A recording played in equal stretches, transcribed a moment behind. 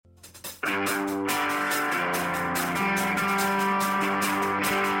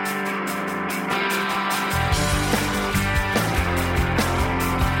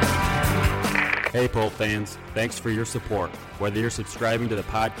Hey, Pulp fans, thanks for your support. Whether you're subscribing to the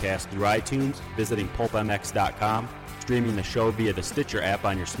podcast through iTunes, visiting pulpmx.com, streaming the show via the Stitcher app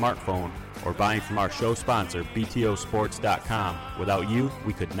on your smartphone, or buying from our show sponsor, btosports.com, without you,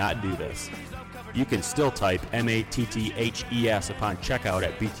 we could not do this. You can still type MATTHES upon checkout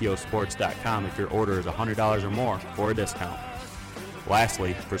at btosports.com if your order is $100 or more for a discount.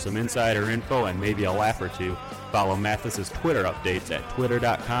 Lastly, for some insider info and maybe a laugh or two, follow Matthes' Twitter updates at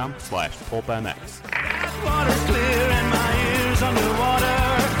twitter.com/pulpmx. Water's clear and my ears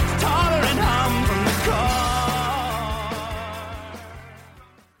underwater, tolerant hum from the car.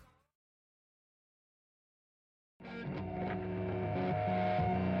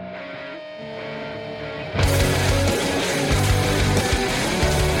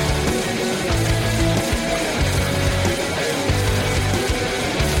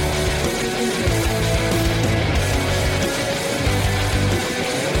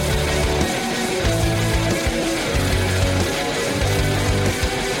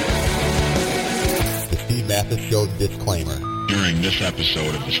 Matthes Show disclaimer. During this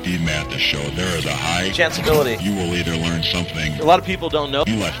episode of the Steve Matthes Show, there is a high chanceability you will either learn something a lot of people don't know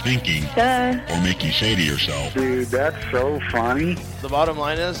you left thinking or make you say to yourself, dude, that's so funny. The bottom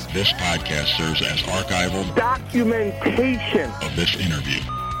line is this podcast serves as archival documentation of this interview.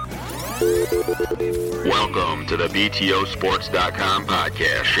 Welcome to the BTOsports.com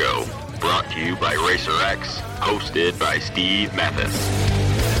podcast show, brought to you by Racer X, hosted by Steve Matthes.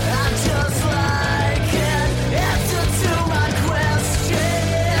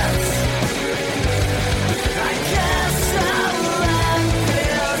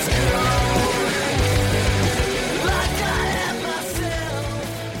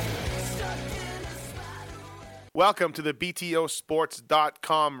 Welcome to the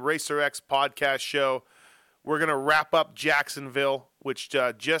BTOsports.com Racer X podcast show. We're going to wrap up Jacksonville, which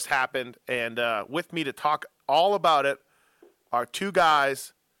just happened, and with me to talk all about it are two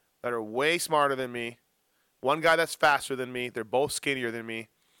guys that are way smarter than me, one guy that's faster than me. They're both skinnier than me,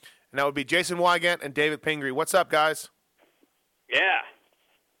 and that would be Jason Wygant and David Pingree. What's up, guys?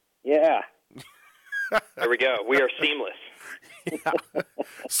 Yeah. There we go. We are seamless. Yeah.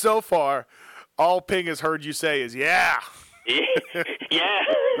 So far, all Ping has heard you say is yeah. Yeah.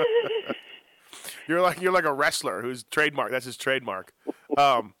 You're like a wrestler who's trademark. That's his trademark.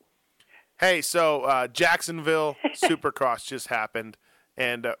 Hey, so Jacksonville Supercross just happened,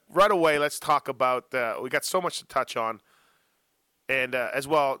 and right away let's talk about. We got so much to touch on, and as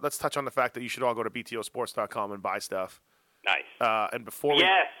well, let's touch on the fact that you should all go to btosports.com and buy stuff. Nice. And before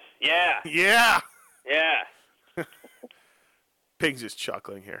yeah. Ping's just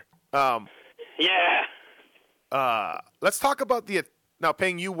chuckling here. Yeah. Let's talk about now.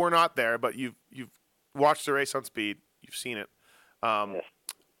 Ping, you were not there, but you've watched the race on speed. You've seen it. Yes.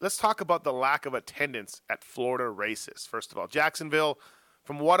 Let's talk about the lack of attendance at Florida races. First of all, Jacksonville,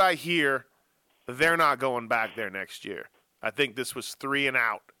 from what I hear, they're not going back there next year. I think this was 3 and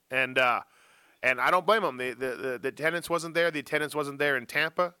out, and I don't blame them. The attendance wasn't there. The attendance wasn't there in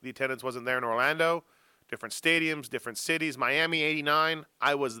Tampa. The attendance wasn't there in Orlando. Different stadiums, different cities. Miami '89.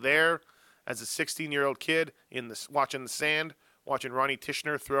 I was there as a 16-year-old kid watching the sand, watching Ronnie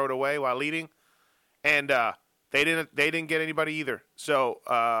Tishner throw it away while leading, and they didn't get anybody either. So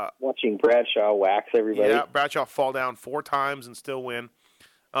watching Bradshaw wax everybody. Yeah, Bradshaw fall down 4 times and still win.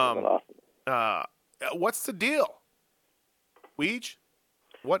 What's the deal, Weege?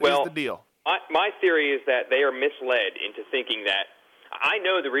 What is the deal? My theory is that they are misled into thinking that. I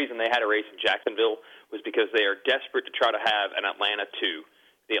know the reason they had a race in Jacksonville was because they are desperate to try to have an Atlanta 2.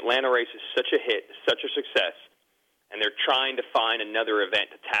 The Atlanta race is such a hit, such a success, and they're trying to find another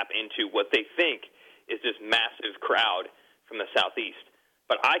event to tap into what they think is this massive crowd from the Southeast.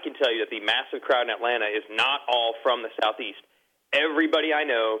 But I can tell you that the massive crowd in Atlanta is not all from the Southeast. Everybody I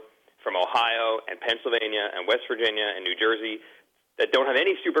know from Ohio and Pennsylvania and West Virginia and New Jersey that don't have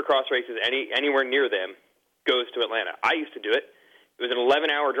any Supercross races anywhere near them goes to Atlanta. I used to do it. It was an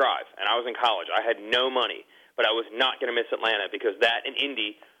 11-hour drive, and I was in college. I had no money, but I was not going to miss Atlanta because that and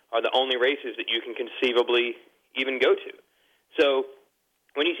Indy are the only races that you can conceivably even go to. So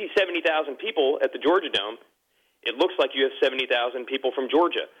when you see 70,000 people at the Georgia Dome, it looks like you have 70,000 people from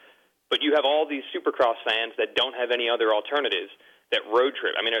Georgia. But you have all these Supercross fans that don't have any other alternatives that road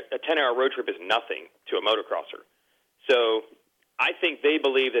trip. I mean, a 10-hour road trip is nothing to a motocrosser. So I think they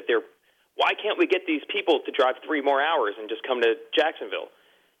believe that why can't we get these people to drive 3 more hours and just come to Jacksonville?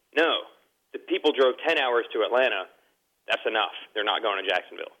 No. The people drove 10 hours to Atlanta. That's enough. They're not going to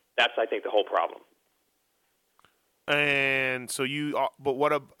Jacksonville. That's, I think, the whole problem. And so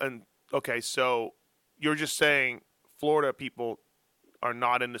okay, so you're just saying Florida people are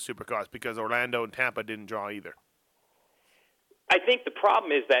not in the Supercross because Orlando and Tampa didn't draw either. I think the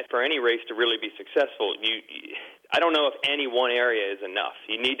problem is that for any race to really be successful, I don't know if any one area is enough.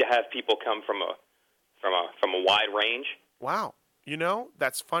 You need to have people come from a wide range. Wow. You know,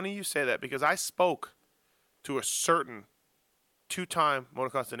 that's funny you say that because I spoke to a certain two-time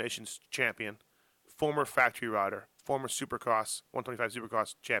Motocross of the Nations champion, former factory rider, former Supercross, 125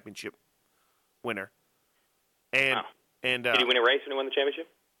 Supercross championship winner. And Wow. and Did he win a race when he won the championship?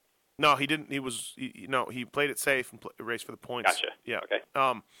 No, he didn't. He played it safe and raced for the points. Gotcha. Yeah.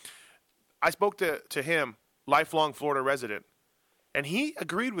 Okay. I spoke to him, lifelong Florida resident, and he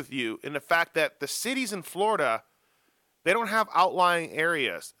agreed with you in the fact that the cities in Florida, they don't have outlying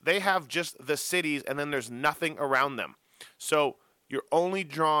areas. They have just the cities, and then there's nothing around them. So you're only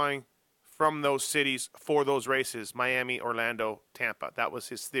drawing from those cities for those races: Miami, Orlando, Tampa. That was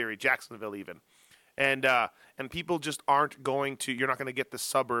his theory. Jacksonville, even. And people just aren't going to. You're not going to get the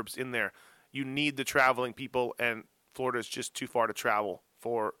suburbs in there. You need the traveling people, and Florida is just too far to travel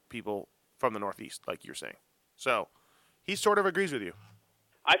for people from the Northeast, like you're saying. So he sort of agrees with you.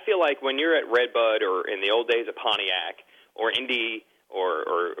 I feel like when you're at Redbud or in the old days of Pontiac or Indy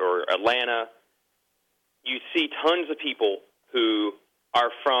or Atlanta, you see tons of people who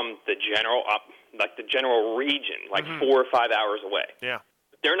are from the general region, like 4 or 5 hours away. Yeah.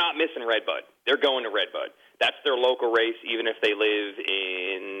 They're not missing Redbud. They're going to Redbud. That's their local race, even if they live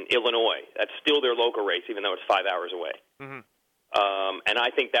in Illinois. That's still their local race, even though it's 5 hours away. Mm-hmm. And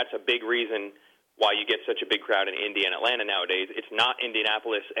I think that's a big reason why you get such a big crowd in Indy and Atlanta nowadays. It's not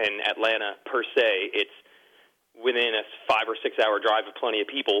Indianapolis and Atlanta per se. It's within a 5 or 6 hour drive of plenty of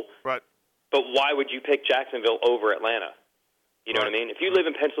people. Right. But why would you pick Jacksonville over Atlanta? You know what I mean? If you live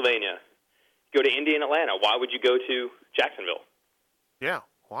in Pennsylvania, go to Indy and Atlanta. Why would you go to Jacksonville? Yeah.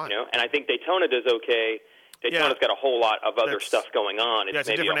 Why? You know, and I think Daytona does okay. Daytona's got a whole lot of other stuff going on. It's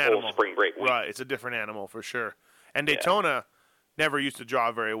maybe a whole spring break week. Right, it's a different animal for sure. And Daytona never used to draw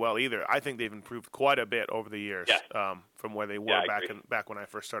very well either. I think they've improved quite a bit over the years from where they were back when I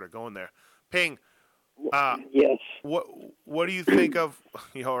first started going there. Ping, yes. What do you think of?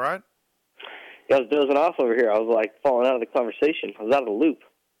 You all right? Yeah, I was dozing off over here. I was like falling out of the conversation. I was out of the loop.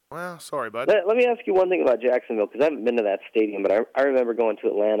 Well, sorry, bud. Let me ask you one thing about Jacksonville, because I haven't been to that stadium, but I remember going to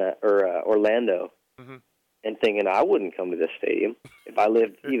Atlanta or Orlando and thinking I wouldn't come to this stadium if I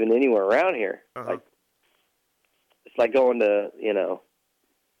lived even anywhere around here. Like, it's like going to,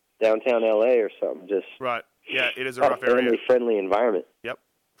 downtown L.A. or something. Just right. Yeah, it is a rough area. Family-friendly environment. Yep,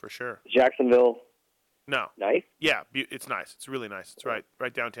 for sure. Jacksonville. No. Nice? Yeah, it's nice. It's really nice. It's right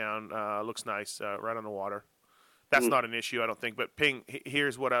downtown. Looks nice, right on the water. That's not an issue, I don't think. But, Ping,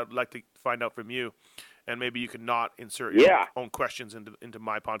 here's what I'd like to find out from you, and maybe you could not insert your own questions into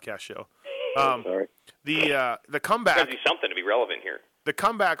my podcast show. Sorry. The comeback. There's something to be relevant here. The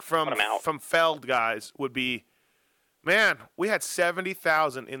comeback from Feld guys would be, man, we had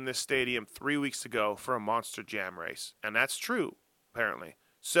 70,000 in this stadium 3 weeks ago for a Monster Jam race, and that's true, apparently.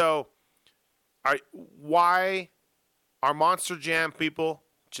 So, why are Monster Jam people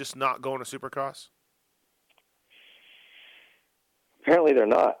just not going to Supercross? Apparently they're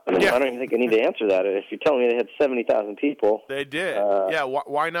not. Yeah. I don't even think I need to answer that. If you're telling me they had 70,000 people. They did.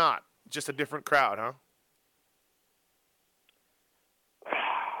 Why not? Just a different crowd, huh?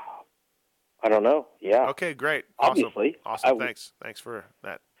 I don't know. Yeah. Okay, great. Obviously. Awesome. Thanks for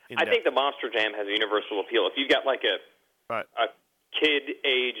that. I think the Monster Jam has a universal appeal. If you've got like a kid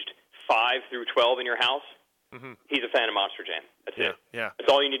aged 5 through 12 in your house, he's a fan of Monster Jam. That's it. Yeah.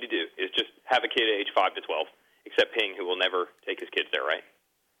 That's all you need to do is just have a kid age 5 to 12. Except Ping, who will never take his kids there, right?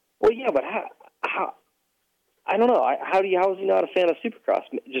 Well, yeah, but how? I don't know. How is he not a fan of Supercross?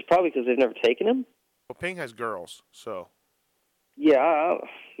 Just probably because they've never taken him? Well, Ping has girls, so. Yeah,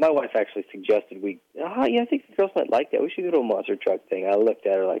 my wife actually suggested I think the girls might like that. We should go to a monster truck thing. I looked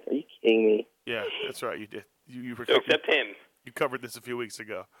at her like, are you kidding me? Yeah, that's right. You did. You so except him. You covered this a few weeks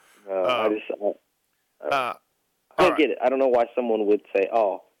ago. I don't get it. I don't know why someone would say,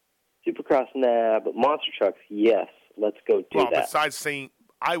 oh, Supercross, nah, but monster trucks, yes. Let's go do that. Well, besides saying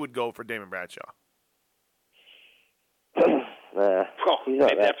I would go for Damon Bradshaw.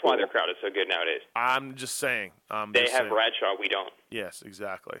 Maybe that's why their crowd is so good nowadays. I'm just saying. They have Bradshaw, we don't. Yes,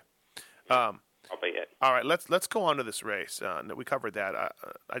 exactly. I'll bet it. All right, let's go on to this race. We covered that.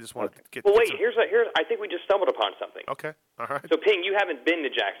 I just wanted to get. Well, wait. Here's. I think we just stumbled upon something. Okay. All right. So, Ping, you haven't been to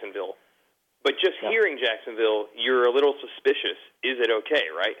Jacksonville, but just hearing Jacksonville, you're a little suspicious. Is it okay,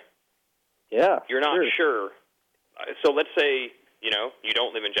 right? Yeah. You're not sure. So let's say you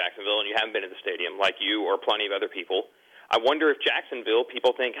don't live in Jacksonville and you haven't been to the stadium like you or plenty of other people. I wonder if Jacksonville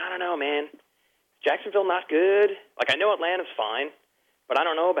people think, I don't know, man. Jacksonville not good. Like I know Atlanta's fine. But I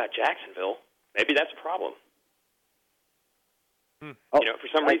don't know about Jacksonville. Maybe that's a problem. Oh, For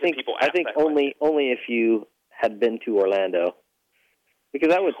some reason, people ask I think that only if you had been to Orlando,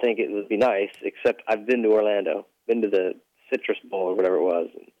 because I would think it would be nice. Except I've been to Orlando, been to the Citrus Bowl or whatever it was.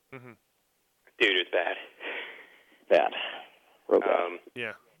 Dude, it's bad. Bad. Real bad.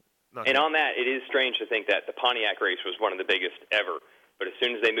 Yeah. And on that, it is strange to think that the Pontiac race was one of the biggest ever. But as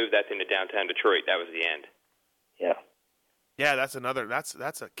soon as they moved that thing to downtown Detroit, that was the end. Yeah. Yeah, that's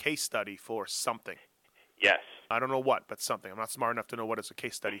a case study for something. Yes. I don't know what, but something. I'm not smart enough to know what it's a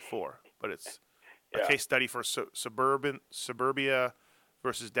case study for, but it's a case study for suburbia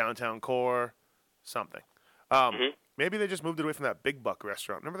versus downtown core, something. Maybe they just moved it away from that Big Buck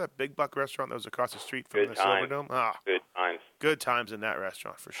restaurant. Remember that Big Buck restaurant that was across the street from the Silverdome? Good times. Good times in that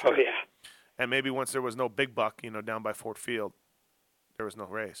restaurant for sure. Oh, yeah. And maybe once there was no Big Buck, down by Ford Field, there was no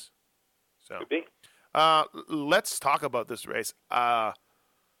race. So, Could be. let's talk about this race.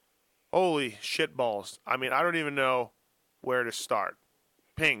 Holy shit balls. I mean, I don't even know where to start.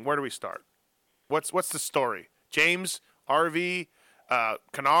 Ping, where do we start? What's the story? James, RV,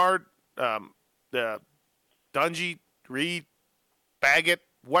 Kennard, the Dungey, Reed, Baggett.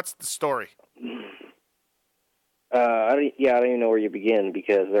 What's the story? I don't even know where you begin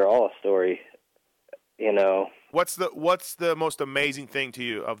because they're all a story. What's the most amazing thing to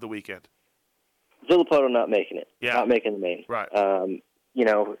you of the weekend? Villapoto not making it. Yeah. Not making the main. Right.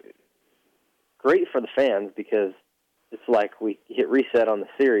 Great for the fans because it's like we hit reset on the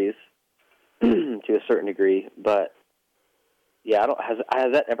series to a certain degree. But yeah, has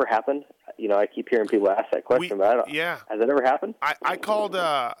that ever happened? I keep hearing people ask that question, but I don't. Yeah. Has that ever happened? I called. We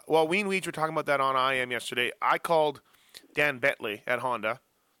and Weege were talking about that on IM yesterday. I called Dan Bentley at Honda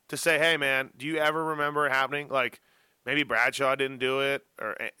to say, hey man, do you ever remember it happening? Like maybe Bradshaw didn't do it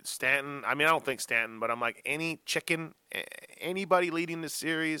or Stanton. I mean, I don't think Stanton, but I'm like anybody leading the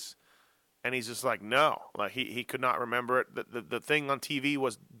series. And he's just like, no. Like, he could not remember it. The thing on TV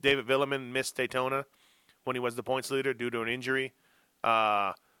was David Villeman missed Daytona when he was the points leader due to an injury.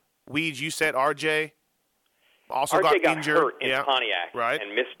 Weege, you said RJ also got injured. Hurt in Pontiac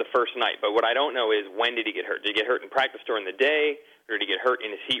and missed the first night. But what I don't know is when did he get hurt? Did he get hurt in practice during the day, or did he get hurt in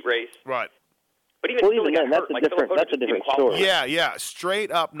his heat race? Right. But even then, that's a different story. Yeah.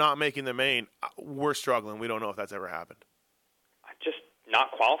 Straight up not making the main, we're struggling. We don't know if that's ever happened.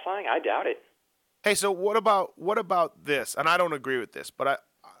 Not qualifying? I doubt it. Hey, so what about this? And I don't agree with this, but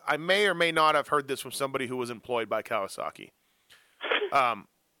I may or may not have heard this from somebody who was employed by Kawasaki.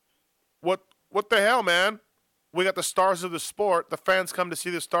 What the hell, man? We got the stars of the sport. The fans come to see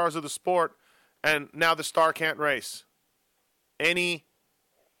the stars of the sport, and now the star can't race. Any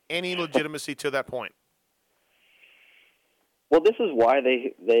legitimacy to that point? Well, this is why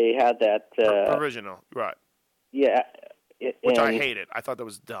they had that provisional, right? Yeah. Which I hated. I thought that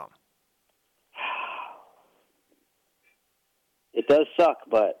was dumb. It does suck,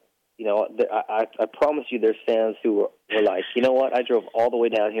 but, I promise you there's fans who were like, you know what, I drove all the way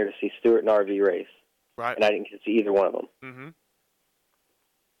down here to see Stewart and RV race. Right. And I didn't get to see either one of them. Mm-hmm.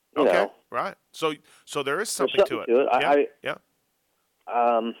 Okay, right. So there is something to it. Yeah.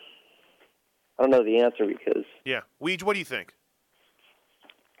 I don't know the answer because... Yeah. Weege, what do you think?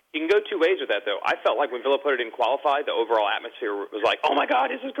 You can go two ways with that, though. I felt like when Villapoto didn't qualify, the overall atmosphere was like, oh, my God,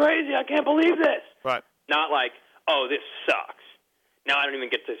 this is crazy. I can't believe this. Right. Not like, oh, this sucks. Now I don't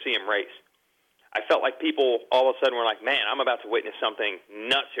even get to see him race. I felt like people all of a sudden were like, man, I'm about to witness something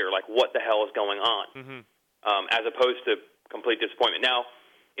nuts here. Like, what the hell is going on? Mm-hmm. As opposed to complete disappointment. Now,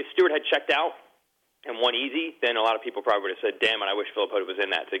 if Stewart had checked out and won easy, then a lot of people probably would have said, damn it, I wish Villapoto was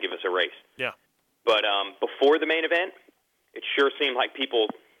in that to give us a race. Yeah. But before the main event, it sure seemed like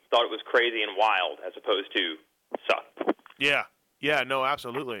people thought it was crazy and wild as opposed to suck. Yeah, no,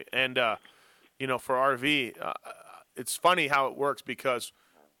 absolutely. And, for RV, it's funny how it works because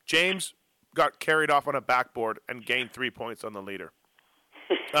James got carried off on a backboard and gained 3 points on the leader.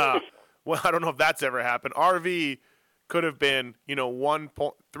 Well, I don't know if that's ever happened. RV could have been,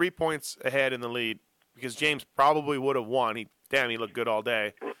 3 points ahead in the lead because James probably would have won. He looked good all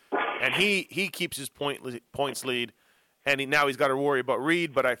day. And he keeps his points lead. And now he's got to worry about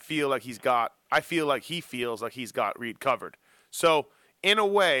Reed, but I feel like he feels like he's got Reed covered. So, in a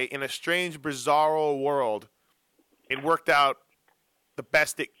way, in a strange, bizarro world, it worked out the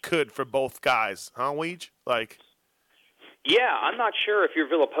best it could for both guys. Huh, Weege? Yeah, I'm not sure if you're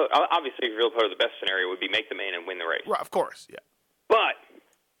Villapoto. Obviously, if you're Villapoto, the best scenario would be make the main and win the race. Right, of course, yeah. But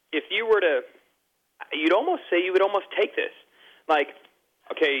if you were to, you'd almost say you would almost take this.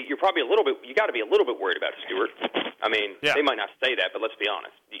 Okay, you got to be a little bit worried about Stewart. I mean, They might not say that, but let's be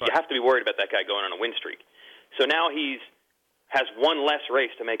honest. You have to be worried about that guy going on a win streak. So now he's has one less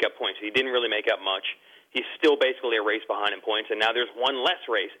race to make up points. He didn't really make up much. He's still basically a race behind in points, and now there's one less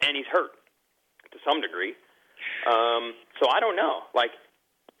race, and he's hurt to some degree. So I don't know. Like,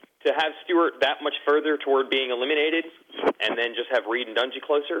 to have Stewart that much further toward being eliminated and then just have Reed and Dungey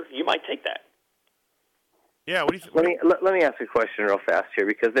closer, you might take that. Yeah, what do you think? Let me ask a question real fast here,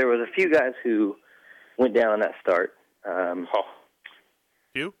 because there was a few guys who went down on that start.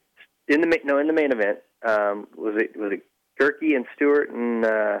 You? In the main event, was it Gerke and Stewart and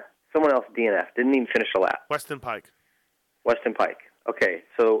someone else DNF? Didn't even finish a lap. Weston Pike. Okay,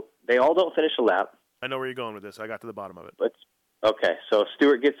 so they all don't finish a lap. I know where you're going with this. I got to the bottom of it. Okay, so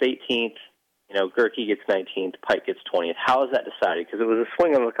Stewart gets 18th. Gerke gets 19th. Pike gets 20th. How is that decided? Because it was a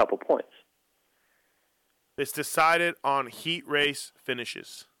swing of a couple points. It's decided on heat race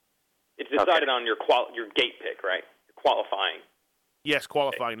finishes. It's decided on your gate pick, right? Your qualifying. Yes,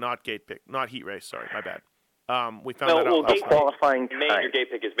 qualifying, not gate pick, not heat race. Sorry, my bad. We found that out. Gate qualifying time. Your gate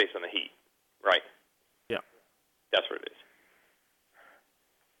pick is based on the heat, right? Yeah, that's what it is.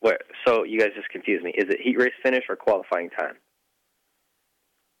 So you guys just confused me. Is it heat race finish or qualifying time?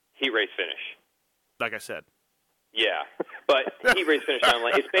 Heat race finish. Like I said. Yeah, but heat race finish time.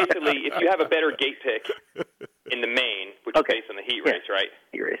 It's basically if you have a better gate pick in the main, which is based on the heat race, right?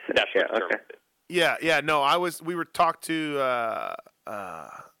 Heat race finish. That's what determines it. Yeah. No, we were talked to.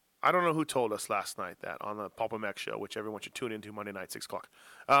 I don't know who told us last night that on the Pulp MX show, which everyone should tune into Monday night 6:00.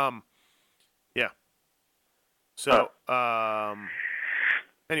 Yeah. So,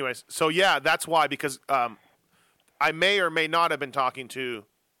 anyways, that's why, because I may or may not have been talking to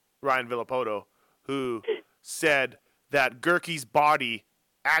Ryan Villapoto, who said that Gerke's body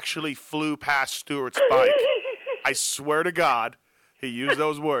actually flew past Stewart's bike. I swear to God, he used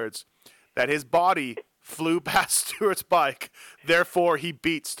those words, that his body flew past Stewart's bike, therefore he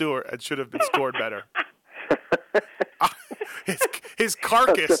beat Stewart and should have been scored better. His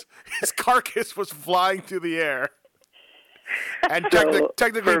carcass was flying through the air. And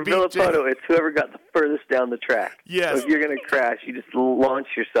technically for Villapoto, it's whoever got the furthest down the track. Yes. So if you're going to crash, you just launch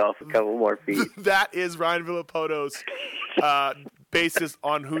yourself a couple more feet. That is Ryan Villapoto's basis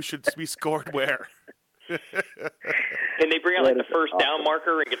on who should be scored where. Can they bring out the first down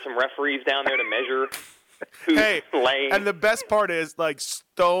marker and get some referees down there to measure who's laying? And the best part is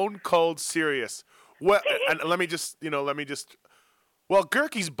stone cold serious. Well, and let me just. Well,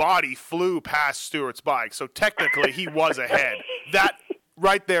 Gerke's body flew past Stewart's bike, so technically he was ahead. That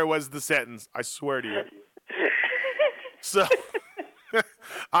right there was the sentence. I swear to you. So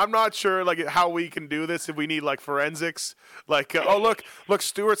I'm not sure how we can do this if we need forensics. Look,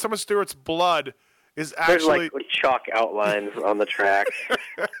 some of Stewart's blood is actually there's chalk outlines on the tracks.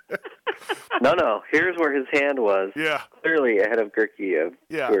 No. Here's where his hand was. Yeah, clearly ahead of Gerke.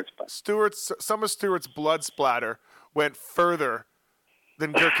 Stewart's bike. Some of Stewart's blood splatter went further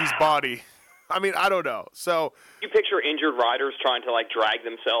than Gerke's body. I mean, I don't know. So you picture injured riders trying to drag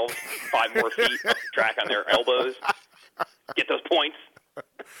themselves 5 more feet up the track on their elbows, get those points.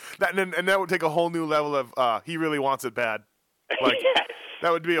 That would take a whole new level of he really wants it bad. Yes.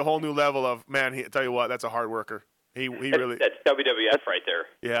 That would be a whole new level of tell you what, that's a hard worker. He really. That's WWF right there.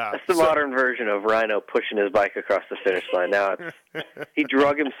 Yeah, that's the modern version of Rhino pushing his bike across the finish line. Now he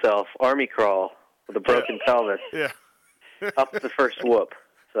drug himself army crawl with a broken pelvis. Yeah. Up the first whoop.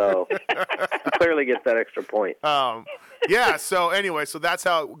 So he clearly gets that extra point. Yeah, so anyway, so that's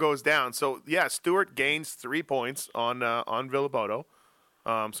how it goes down. So, yeah, Stewart gains 3 points on Villapoto.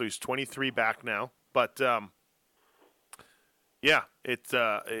 So he's 23 back now. But, yeah,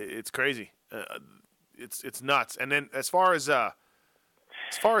 it's crazy. It's nuts. And then as far as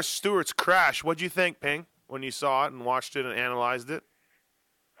Stewart's crash, what'd you think, Ping, when you saw it and watched it and analyzed it?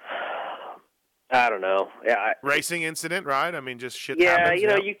 I don't know. Yeah, racing incident, right? I mean, just shit happens.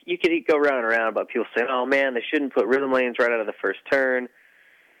 Yeah, you could go round and round about people saying, "Oh man, they shouldn't put rhythm lanes right out of the first turn.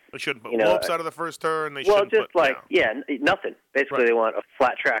 They shouldn't put whoops out of the first turn. They nothing. Basically, They want a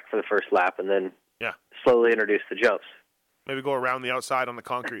flat track for the first lap, and then slowly introduce the jumps. Maybe go around the outside on the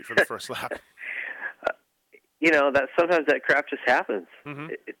concrete for the first lap. That sometimes that crap just happens. Mm-hmm.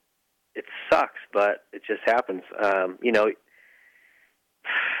 It sucks, but it just happens.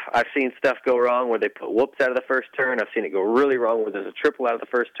 I've seen stuff go wrong where they put whoops out of the first turn. I've seen it go really wrong where there's a triple out of the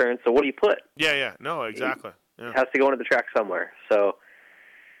first turn. So what do you put? Yeah. No, exactly. It has to go into the track somewhere. So,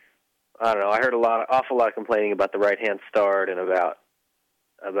 I don't know. I heard awful lot of complaining about the right-hand start and about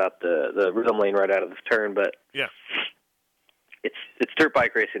the rhythm lane right out of the turn. But yeah, it's dirt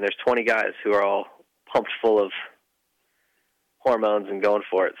bike racing. There's 20 guys who are all pumped full of hormones and going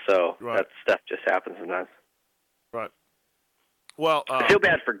for it. So that stuff just happens sometimes. Right. Well, I feel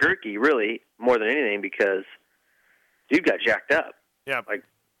bad for Gerke, really, more than anything, because dude got jacked up. Yeah. Like,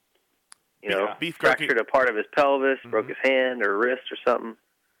 beef fractured a part of his pelvis, broke his hand or wrist or something.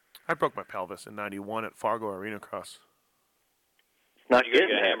 I broke my pelvis in '91 at Fargo Arena Cross. Not Did you go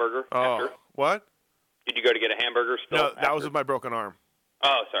to get a hamburger after? What? Did you go to get a hamburger still No, that after? was with my broken arm.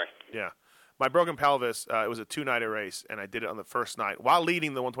 Oh, sorry. Yeah. My broken pelvis, it was a 2-nighter race, and I did it on the first night while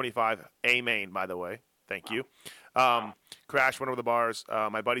leading the 125 A main, by the way. Thank you. Crashed, went over the bars.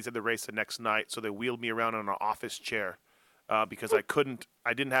 My buddies had the race the next night, so they wheeled me around in an office chair because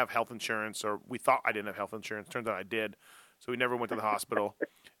I didn't have health insurance, or we thought I didn't have health insurance. Turns out I did. So we never went to the hospital.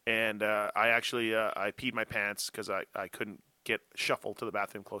 And I peed my pants because I couldn't get shuffled to the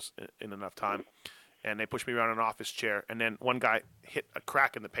bathroom close in enough time. And they pushed me around in an office chair. And then one guy hit a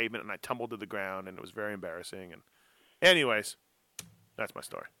crack in the pavement, and I tumbled to the ground, and it was very embarrassing. And anyways, that's my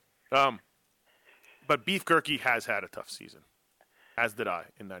story. But Beef Gurkey has had a tough season, as did I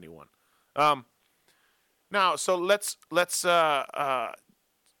in '91. Now, so let's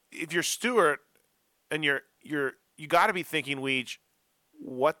if you're Stewart and you got to be thinking, Weege,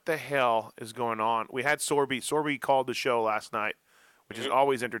 what the hell is going on? We had Sorby. Sorby called the show last night, which is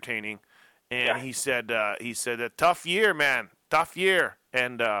always entertaining. And he said a tough year, man, tough year,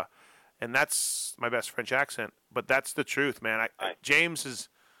 and that's my best French accent, but that's the truth, man. James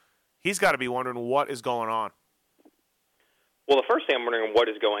he's got to be wondering what is going on. Well, the first thing I'm wondering what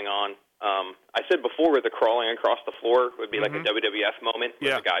is going on. I said before where the crawling across the floor would be like a WWF moment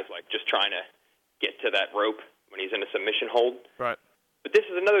where the guy's like just trying to get to that rope when he's in a submission hold. Right. But this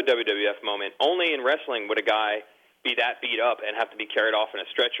is another WWF moment. Only in wrestling would a guy be that beat up and have to be carried off in a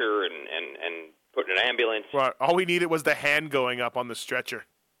stretcher and put in an ambulance. Right. All we needed was the hand going up on the stretcher.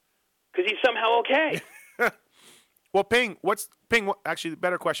 Because he's somehow okay. Well, Ping, actually,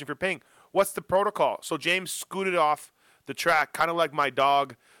 better question for Ping. What's the protocol? So James scooted off the track, kind of like my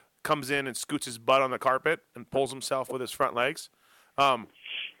dog comes in and scoots his butt on the carpet and pulls himself with his front legs.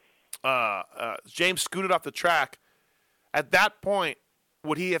 James scooted off the track. At that point,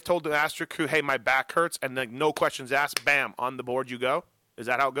 would he have told the Astra crew, hey, my back hurts, and then no questions asked, bam, on the board you go? Is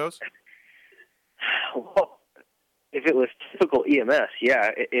that how it goes? Well, if it was typical EMS, yeah.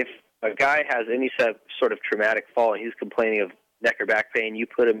 If a guy has any sort of traumatic fall and he's complaining of neck or back pain, you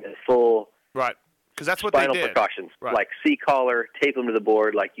put him in full right, because that's what they did. Spinal precautions, right. Like C-collar, tape him to the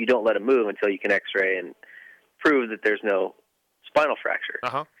board, like you don't let him move until you can X-ray and prove that there's no spinal fracture.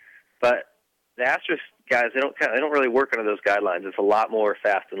 Uh-huh. But the Astros guys, they don't really work under those guidelines. It's a lot more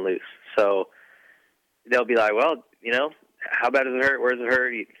fast and loose. So they'll be like, well, how bad does it hurt? Where does it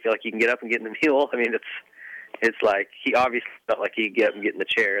hurt? You feel like you can get up and get in the mule? I mean, it's like he obviously felt like he could get up and get in the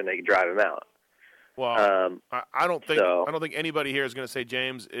chair and they could drive him out. Well, I don't think anybody here is going to say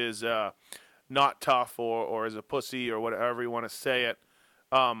James is not tough or is a pussy or whatever you want to say it.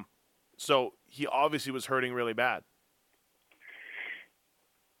 So he obviously was hurting really bad.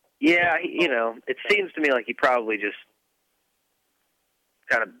 Yeah, it seems to me like he probably just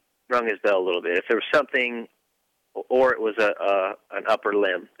kind of rung his bell a little bit. If there was something, or it was an upper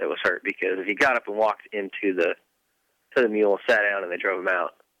limb that was hurt, because if he got up and walked into the mule, sat down, and they drove him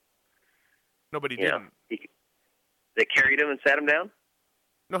out. Nobody didn't. They carried him and sat him down?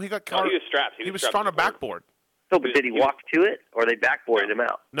 No, he got caught. No, he was strapped. He was on a backboard. No, but did he walk to it, or they backboarded him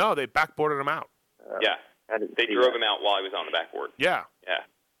out? No, they backboarded him out. Yeah. They drove him out while he was on the backboard. Yeah. Yeah.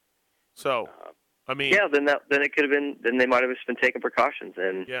 So, I mean, yeah, then it could have been. Then they might have just been taking precautions,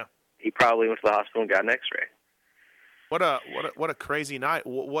 and he probably went to the hospital and got an X-ray. What a crazy night. I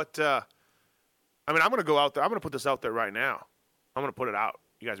mean, I'm going to go out there. I'm going to put this out there right now. I'm going to put it out.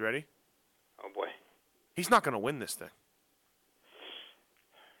 You guys ready? Oh boy. He's not going to win this thing.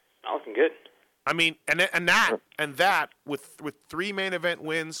 Not looking good. I mean, and that with 3 main event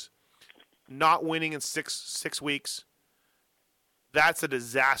wins, not winning in six weeks. That's a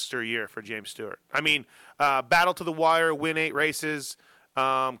disaster year for James Stewart. I mean, battle to the wire, win 8 races,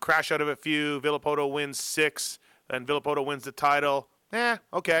 crash out of a few. Villapoto wins 6, and Villapoto wins the title.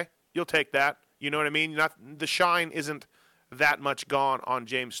 Okay, you'll take that. You know what I mean? The shine isn't that much gone on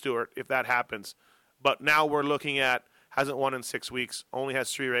James Stewart if that happens. But now we're looking at hasn't won in 6 weeks, only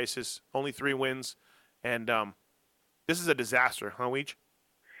has 3 races, only 3 wins, and this is a disaster, huh, Weege?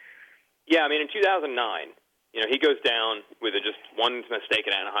 Yeah, I mean, in 2009. He goes down with just one mistake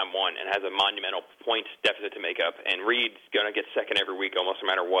at Anaheim 1 and has a monumental points deficit to make up, and Reed's going to get second every week almost no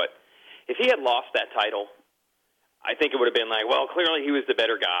matter what. If he had lost that title, I think it would have been like, well, clearly he was the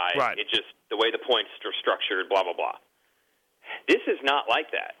better guy. Right. It's just the way the points are structured, blah, blah, blah. This is not like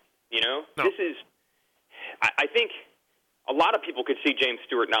that, No. This is – I think a lot of people could see James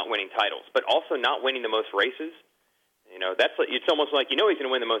Stewart not winning titles, but also not winning the most races. It's almost like he's going to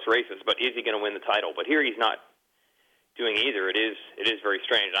win the most races, but is he going to win the title? But here he's not doing either. It is very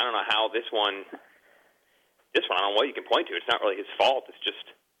strange. I don't know how this one, I don't know what you can point to. It's not really his fault. It's just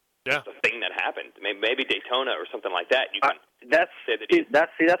a thing that happened. Maybe Daytona or something like that. You can say that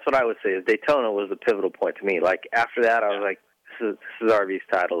that's what I would say. Is Daytona was the pivotal point to me. Like after that, I was like, this is RV's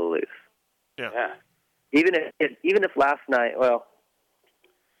title to lose. Yeah. Even if last night, well,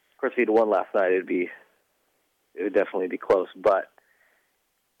 of course, if he'd won last night, it would definitely be close. But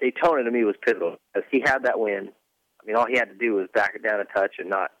Daytona to me was pivotal because he had that win. I mean, all he had to do was back it down a touch and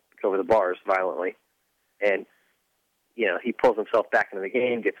not go over the bars violently. And, he pulls himself back into the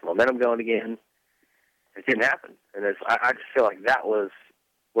game, gets momentum going again. It didn't happen. And I just feel like that was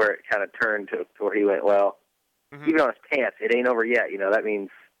where it kind of turned to where he went, well, even on his pants, it ain't over yet. That means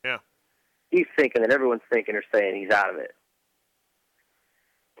he's thinking that everyone's thinking or saying he's out of it.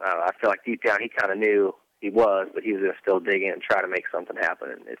 I don't know, I feel like deep down he kind of knew he was, but he was going to still dig in and try to make something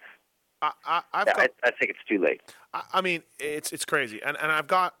happen. And it's I think it's too late. I mean, it's crazy, and I've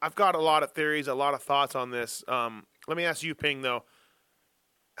got a lot of theories, a lot of thoughts on this. Let me ask you, Ping, though,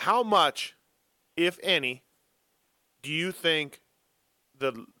 how much, if any, do you think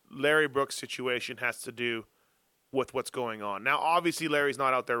the Larry Brooks situation has to do with what's going on? Now, obviously, Larry's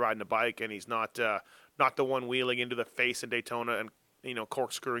not out there riding a bike, and he's not the one wheeling into the face in Daytona and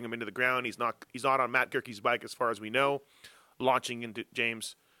corkscrewing him into the ground. He's not on Matt Gerke's bike, as far as we know, launching into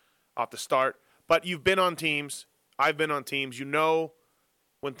James off the start. But you've been on teams. I've been on teams.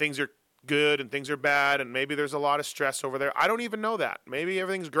 When things are good and things are bad, and maybe there's a lot of stress over there. I don't even know that. Maybe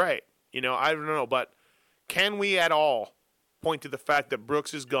everything's great. I don't know. But can we at all point to the fact that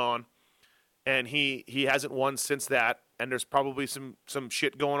Brooks is gone and he hasn't won since that, and there's probably some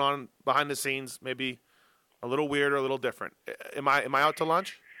shit going on behind the scenes, maybe a little weird or a little different? Am I out to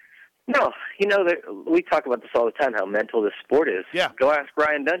lunch? No, we talk about this all the time, how mental this sport is. Yeah. Go ask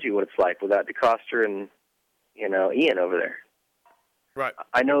Ryan Dungey what it's like without DeCoster and, Ian over there. Right.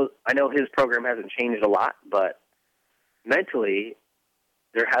 I know his program hasn't changed a lot, but mentally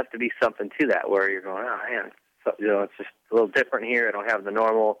there has to be something to that where you're going, oh, man, it's just a little different here. I don't have the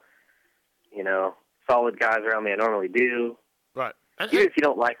normal, solid guys around me I normally do. Right. Even if you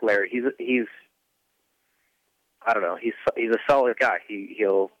don't like Larry, he's I don't know, he's a solid guy.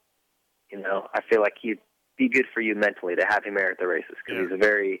 He'll I feel like he'd be good for you mentally to have him there at the races because he's a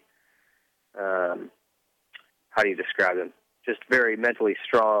very, how do you describe him? Just very mentally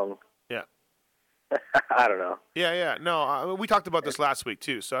strong. Yeah. I don't know. Yeah. No, we talked about this last week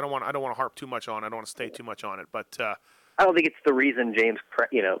too, so I don't want to harp too much on. I don't want to stay too much on it, but I don't think it's the reason James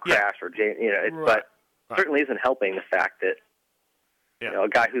crashed or James, but certainly isn't helping the fact that a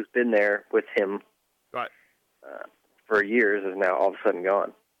guy who's been there with him for years is now all of a sudden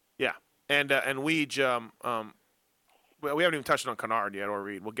gone. Yeah. And Weege, well, we haven't even touched on Kennard yet or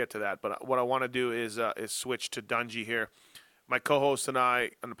Reed. We'll get to that. But what I want to do is switch to Dungey here. My co-host and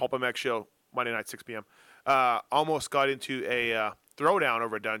I on the Pulp MX show, Monday night, 6 p.m., almost got into a throwdown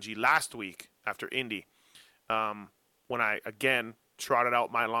over Dungey last week after Indy when I, again, trotted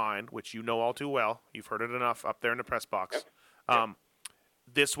out my line, which you know all too well. You've heard it enough up there in the press box. Yep.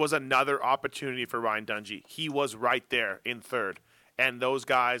 This was another opportunity for Ryan Dungey. He was right there in third. And those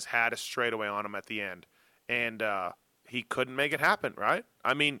guys had a straightaway on him at the end. And he couldn't make it happen, right?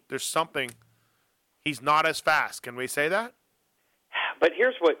 I mean, there's something. He's not as fast. Can we say that? But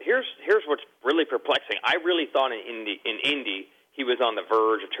here's what's really perplexing. I really thought in Indy he was on the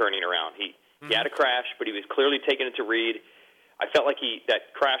verge of turning around. He had a crash, but he was clearly taking it to Reed. I felt like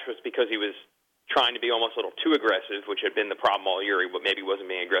that crash was because he was trying to be almost a little too aggressive, which had been the problem all year. But maybe wasn't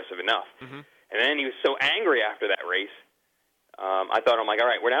being aggressive enough. Mm-hmm. And then he was so angry after that race. I thought, I'm like, all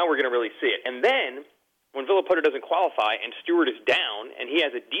right, now we're going to really see it. And then when Villopoto doesn't qualify and Stewart is down and he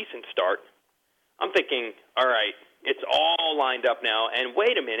has a decent start, I'm thinking, all right, it's all lined up now. And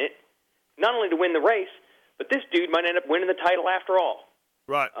wait a minute, not only to win the race, but this dude might end up winning the title after all.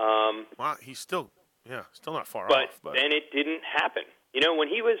 Right. Well, he's still not far off. But then it didn't happen. When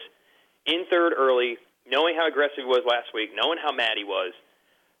he was in third early, knowing how aggressive he was last week, knowing how mad he was,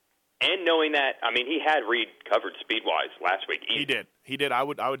 and knowing that, I mean, he had Reed covered speed-wise last week. He did. I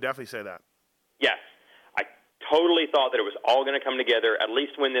would definitely say that. Yes. I totally thought that it was all going to come together, at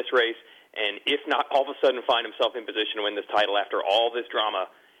least win this race, and if not, all of a sudden find himself in position to win this title after all this drama,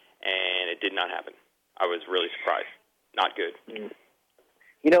 and it did not happen. I was really surprised. Not good.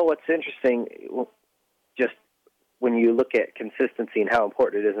 What's interesting, just when you look at consistency and how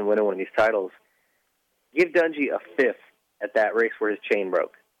important it is in winning one of these titles, give Dungey a fifth at that race where his chain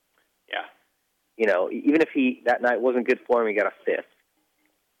broke. Yeah. Even if that night wasn't good for him, he got a fifth.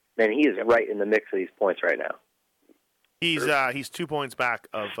 Then he is right in the mix of these points right now. He's 2 points back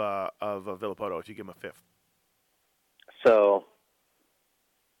of Villopoto if you give him a fifth. So,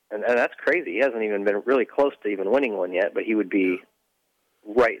 and that's crazy. He hasn't even been really close to even winning one yet, but he would be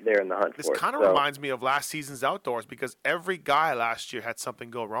right there in the hunt This for it. This kind of reminds me of last season's outdoors because every guy last year had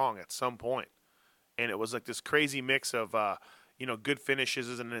something go wrong at some point. And it was like this crazy mix of, good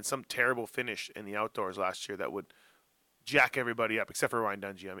finishes and then some terrible finish in the outdoors last year that would jack everybody up, except for Ryan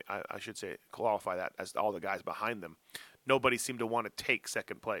Dungey. I mean, I should say, qualify that as all the guys behind them. Nobody seemed to want to take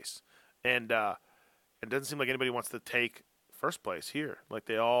second place. And it doesn't seem like anybody wants to take first place here. Like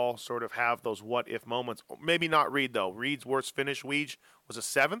they all sort of have those what-if moments. Maybe not Reed, though. Reed's worst finish, Weege, was a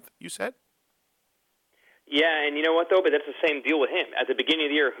 7th, you said? Yeah, and you know what, though? But that's the same deal with him. At the beginning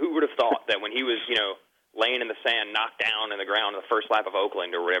of the year, who would have thought that when he was, laying in the sand, knocked down in the ground in the first lap of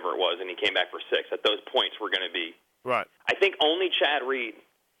Oakland or whatever it was, and he came back for 6, that those points were going to be. Right. I think only Chad Reed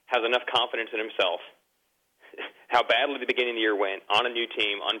has enough confidence in himself, how badly the beginning of the year went, on a new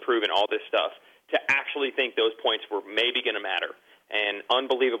team, unproven, all this stuff, to actually think those points were maybe going to matter. And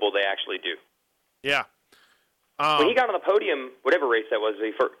unbelievable they actually do. Yeah. When he got on the podium, whatever race that was,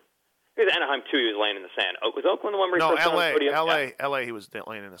 it was Anaheim 2, he was laying in the sand. Was Oakland the one where he first got on the podium? LA, he was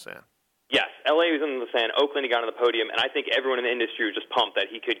laying in the sand. Yes, L.A. was in the sand. Oakland, he got on the podium, and I think everyone in the industry was just pumped that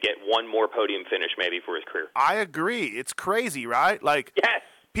he could get one more podium finish maybe for his career. I agree. It's crazy, right? Like, yes.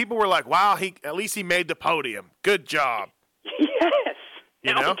 People were like, wow, at least he made the podium. Good job. Yes.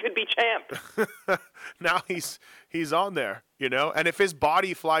 Now he could be champ. Now he's on there, And if his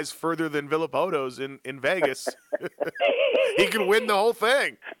body flies further than Villopoto's in Vegas, he can win the whole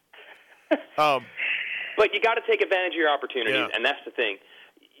thing. But you got to take advantage of your opportunities, and that's the thing.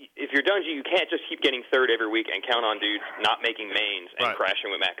 If you're Dungey, you can't just keep getting third every week and count on dudes not making mains and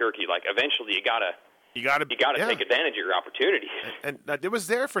crashing with Matt Gerke. Like eventually, you gotta take advantage of your opportunities. And it was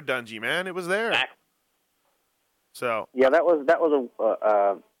there for Dungey, man. It was there. Exactly. So that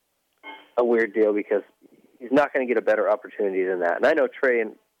was a weird deal because he's not going to get a better opportunity than that. And I know Trey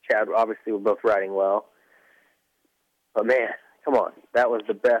and Chad obviously were both riding well, but man, come on, that was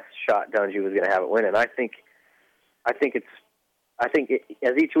the best shot Dungey was going to have at winning. I think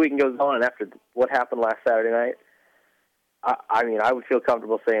as each week goes on, and after what happened last Saturday night, I would feel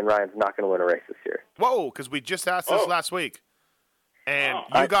comfortable saying Ryan's not going to win a race this year. Whoa, because we just asked this last week. And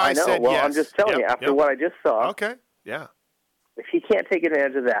you guys said well, yes. I'm just telling you, after what I just saw. Okay, yeah. If he can't take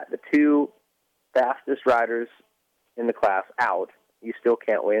advantage of that, the two fastest riders in the class out, you still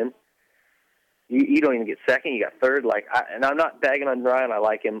can't win. You don't even get second, you got third. And I'm not bagging on Ryan, I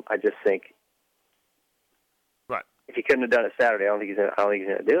like him. I just think if he couldn't have done it Saturday, I don't think he's going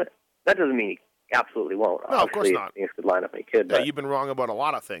to do it. That doesn't mean he absolutely won't. No, of course not. He could line up and he could. Yeah, you've been wrong about a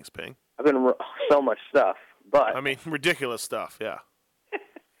lot of things, Ping. I've been so much stuff, but ridiculous stuff. Yeah.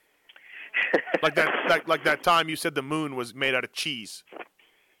 like that time you said the moon was made out of cheese.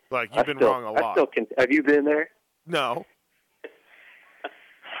 Like you've been wrong a lot. Have you been there? No.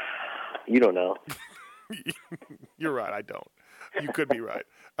 You don't know. You're right. I don't. You could be right.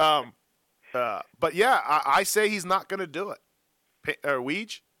 But yeah, I say he's not going to do it.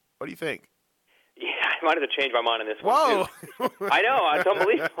 Weege, what do you think? Yeah, I might have to change my mind on this one, Whoa. too. I know. It's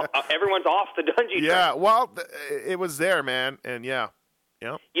unbelievable. Everyone's off the Dungey train. Yeah, well, it was there, man, and yeah.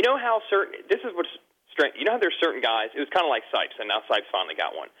 You know how this is what's strange. You know how there's certain guys, it was kind of like Sipes, and now Sipes finally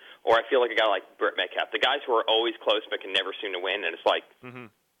got one. Or I feel like a guy like Brett Metcalf, the guys who are always close but can never seem to win, and it's like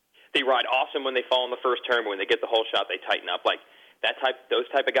they ride awesome when they fall in the first turn, but when they get the whole shot, they tighten up. Like those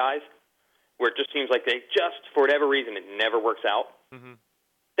type of guys, where it just seems like they just, for whatever reason, it never works out.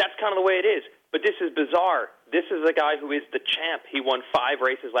 That's kind of the way it is. But this is bizarre. This is a guy who is the champ. He won 5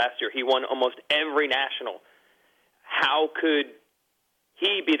 races last year. He won almost every national. How could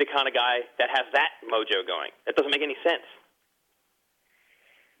he be the kind of guy that has that mojo going? That doesn't make any sense.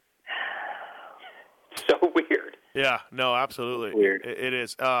 So weird. Yeah, no, absolutely. Weird. It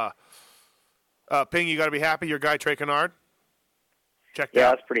is. Ping, you got to be happy. Your guy, Trey Kennard, checked out. Yeah,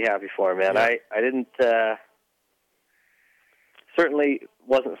 I was pretty happy for him, man. Yeah. I didn't certainly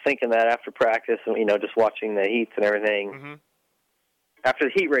wasn't thinking that after practice, just watching the heats and everything. After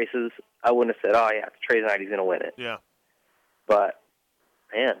the heat races, I wouldn't have said, "Oh yeah, it's Trey's night. He's going to win it." Yeah. But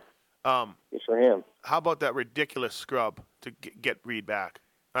man, good for him. How about that ridiculous scrub to get Reed back?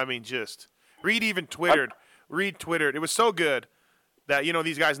 I mean, Reed even twittered. Reed twittered. It was so good that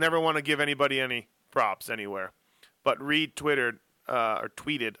these guys never want to give anybody any props anywhere. But Reed twittered or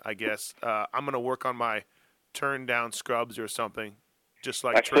tweeted, I guess, "I'm going to work on my turn down scrubs or something." Just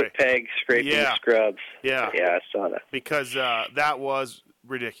like Trey. Foot pegs, scraping scrubs. Yeah. Yeah, I saw that. Because that was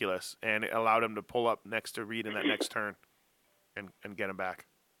ridiculous, and it allowed him to pull up next to Reed in that next turn and get him back.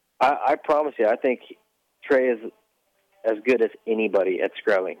 I promise you, I think Trey is as good as anybody at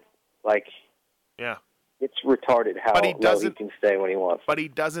scrubbing. it's retarded how low he can stay when he wants. But he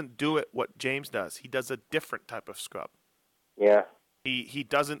doesn't do it what James does. He does a different type of scrub. Yeah. He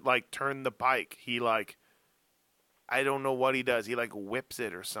doesn't like turn the bike. He like, I don't know what he does. He like whips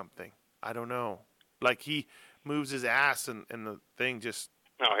it or something. I don't know. Like he moves his ass and the thing just.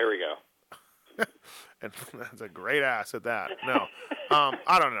 Oh, here we go. And that's a great ass at that. No,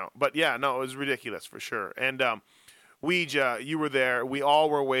 I don't know, but yeah, no, it was ridiculous for sure. And Weege, you were there. We all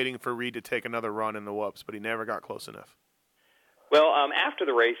were waiting for Reed to take another run in the whoops, but he never got close enough. Well, after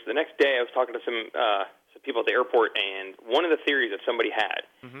the race, the next day, I was talking to some people at the airport, and one of the theories that somebody had,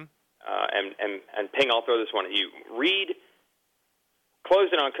 and Ping, I'll throw this one at you. Reed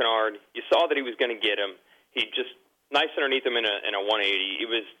closed it on Kennard. You saw that he was going to get him. He just nice underneath him in a 180.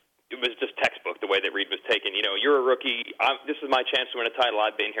 It was just textbook the way that Reed was taken. You know, you're a rookie. This is my chance to win a title.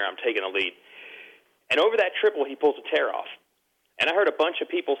 I've been here. I'm taking the lead. And over that triple, he pulls a tear off. And I heard a bunch of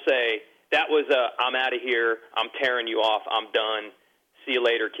people say, that was I'm out of here. I'm tearing you off. I'm done. See you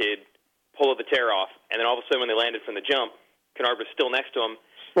later, kid. Pull the tear off. And then all of a sudden when they landed from the jump, Kennard was still next to him.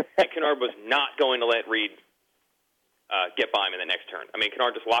 And Kennard was not going to let Reed get by him in the next turn. I mean,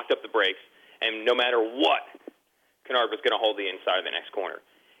 Kennard just locked up the brakes. And no matter what, Kennard was going to hold the inside of the next corner.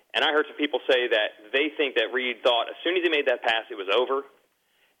 And I heard some people say that they think that Reed thought as soon as he made that pass, it was over.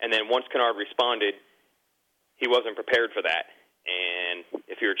 And then once Kennard responded, he wasn't prepared for that. And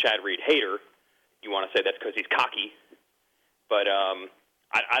if you're a Chad Reed hater, you want to say that's because he's cocky. But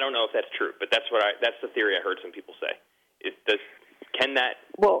I don't know if that's true. But that's the theory I heard some people say. Is that an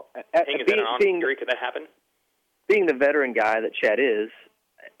honest theory? Could that happen? Being the veteran guy that Chad is,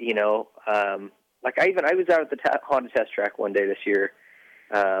 you know, like I was out at the Honda test track one day this year.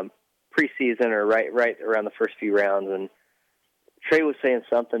 Preseason or right around the first few rounds, and Trey was saying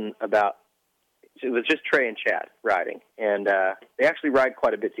something about it was just Trey and Chad riding, and they actually ride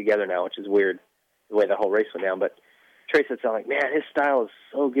quite a bit together now, which is weird the way the whole race went down. But Trey said something like, "Man, his style is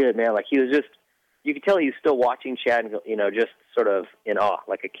so good, man." Like he was just, you could tell he was still watching Chad, and you know, just sort of in awe,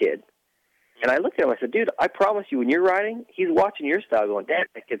 like a kid. And I looked at him, I said, "Dude, I promise you, when you're riding, he's watching your style, going, damn,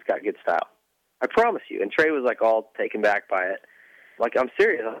 that kid's got good style. I promise you." And Trey was like all taken back by it. Like, I'm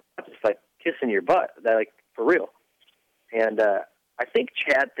serious. I'm just like kissing your butt. That, like, for real. And I think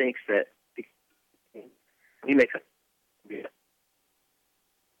Chad thinks that he makes a.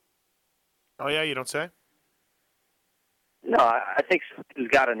 Oh yeah, you don't say? No, I think who's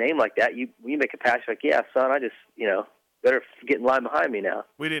got a name like that. You make a pass like, yeah, son, I just better get in line behind me now.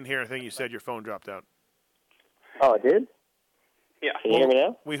 We didn't hear a thing you said. Your phone dropped out. Oh, it did? Yeah. Can you hear me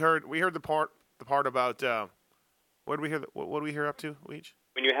now? We heard the part about. What did we hear? What do we hear up to, Weege?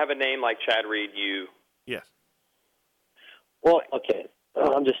 When you have a name like Chad Reed, you... Yes. Well, okay.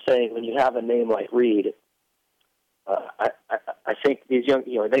 I'm just saying, when you have a name like Reed, I think these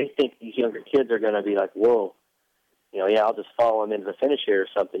they think these younger kids are going to be like, whoa, yeah, I'll just follow him into the finish here or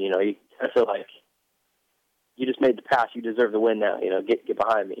something. I feel like you just made the pass, you deserve the win now. Get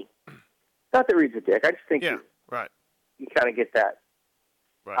behind me. Not that Reed's a dick. I just think right. You kind of get that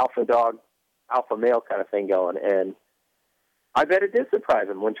alpha dog, alpha male kind of thing going, and I bet it did surprise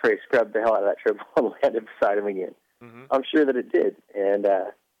him when Trey scrubbed the hell out of that triple and landed beside him again. Mm-hmm. I'm sure that it did. And,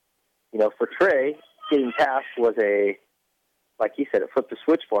 for Trey, getting past was like he said, it flipped the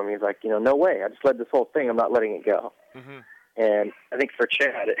switch for me. He's like, no way. I just led this whole thing. I'm not letting it go. Mm-hmm. And I think for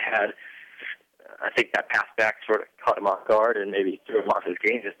Chad, I think that pass back sort of caught him off guard and maybe threw him off his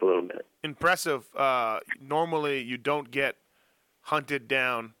game just a little bit. Impressive. Normally, you don't get hunted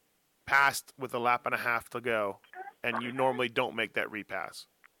down, passed with a lap and a half to go, and you normally don't make that repass.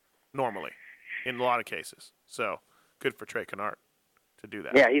 Normally, in a lot of cases. So, good for Trey Kennard to do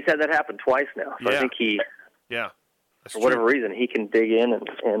that. Yeah, he's had that happen twice now. So I think that's for whatever reason, he can dig in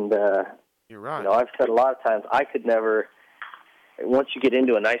and you're right. I've said a lot of times I could never. Once you get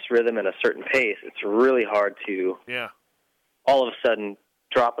into a nice rhythm and a certain pace, it's really hard to all of a sudden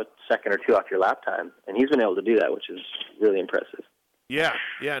drop a second or two off your lap time, and he's been able to do that, which is really impressive. Yeah,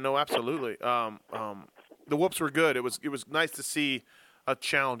 no, absolutely. The whoops were good. It was nice to see a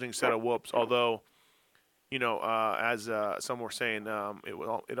challenging set of whoops. Although, as some were saying, they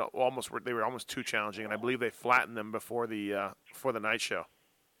were almost too challenging, and I believe they flattened them before the night show.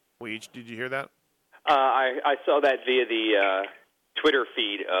 Did you hear that? I saw that via the Twitter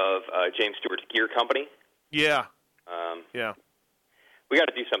feed of James Stewart's gear company. Yeah. We got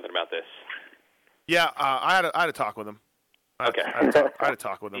to do something about this. Yeah, I had a talk with him. Okay. I had a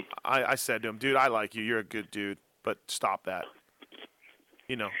talk with him. I said to him, dude, I like you. You're a good dude, but stop that.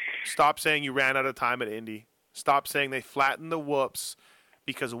 Stop saying you ran out of time at Indy. Stop saying they flattened the whoops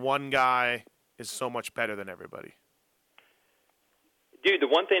because one guy is so much better than everybody. Dude, the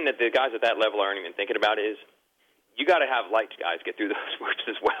one thing that the guys at that level aren't even thinking about is you got to have light guys get through those whoops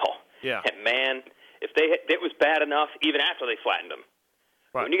as well. Yeah. And, man, if it was bad enough even after they flattened them.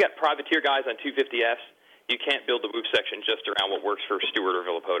 Right. When you got privateer guys on 250Fs, you can't build the whoop section just around what works for Stewart or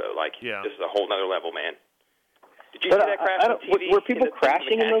Villapoto. Like, This is a whole other level, man. Did you see that crash on TV? Were people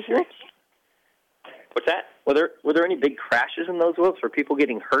crashing in those whoops? What's that? Were there any big crashes in those whoops? Were people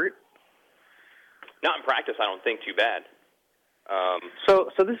getting hurt? Not in practice, I don't think too bad.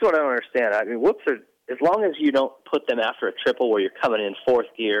 So this is what I don't understand. I mean, whoops are, as long as you don't put them after a triple where you're coming in fourth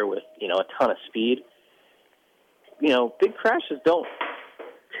gear with, a ton of speed, big crashes don't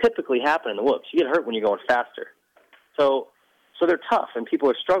typically happen in the whoops. You get hurt when you're going faster. So they're tough, and people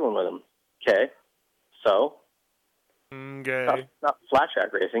are struggling with them. Okay. So not flat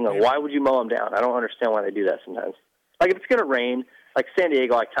track racing. Like, why would you mow them down? I don't understand why they do that sometimes. Like, if it's going to rain, like San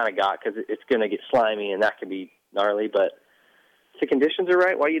Diego I kind of got because it's going to get slimy, and that can be gnarly, but if the conditions are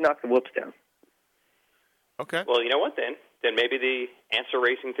right, why do you knock the whoops down? Okay. Well, you know what, then? Then maybe the answer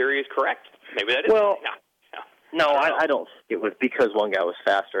racing theory is correct. Maybe that is. Well, no, I don't think it was because one guy was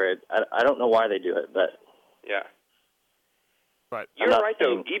faster. I don't know why they do it, but... Yeah. Right. You're right,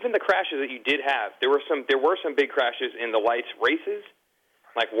 though. Even the crashes that you did have, there were some big crashes in the lights races,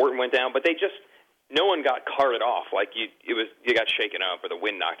 like Wharton went down, but no one got carted off. Like, you got shaken up or the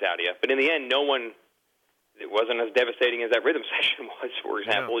wind knocked out of you. But in the end, it wasn't as devastating as that rhythm section was, for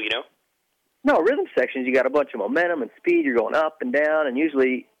example, No, rhythm sections, you got a bunch of momentum and speed. You're going up and down, and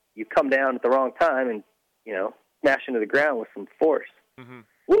usually you come down at the wrong time and, smash into the ground with some force. Mm-hmm.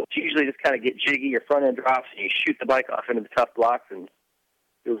 You usually just kind of get jiggy, your front end drops, and you shoot the bike off into the tough blocks and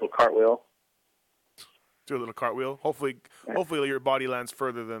do a little cartwheel. Hopefully your body lands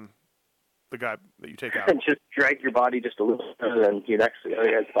further than the guy that you take out. And just drag your body just a little further than your next to the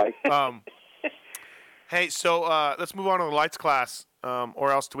other guy's bike. Hey, so let's move on to the lights class.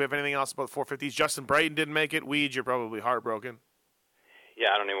 Or else, do we have anything else about the 450s? Justin Brayton didn't make it. Weege, you're probably heartbroken.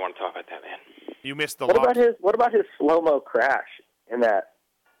 Yeah, I don't even want to talk about that, man. You missed the What about his slow-mo crash in that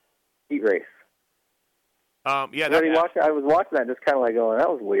heat race? I was watching that just kind of like going, that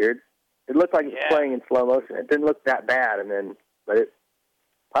was weird. It looked like it was playing in slow motion. It didn't look that bad, but it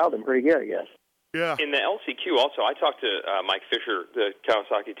piled him pretty good, I guess. Yeah. In the LCQ also, I talked to Mike Fisher, the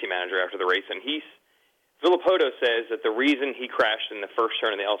Kawasaki team manager, after the race, and Villapoto says that the reason he crashed in the first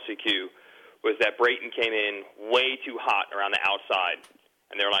turn in the LCQ was that Brayton came in way too hot around the outside.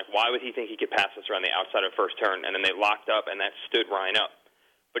 And they were like, why would he think he could pass us around the outside of first turn? And then they locked up, and that stood Ryan up.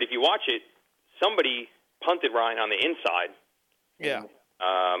 But if you watch it, somebody punted Ryan on the inside. Yeah.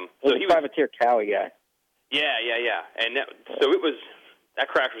 So he was a privateer Cowie guy. Yeah. And that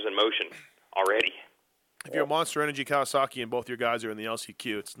crash was in motion already. If you're a Monster Energy Kawasaki and both your guys are in the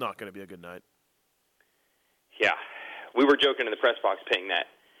LCQ, it's not going to be a good night. Yeah. We were joking in the press box paying that.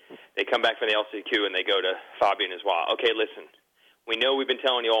 They come back from the LCQ and they go to Fabian as well. Okay, listen. We know we've been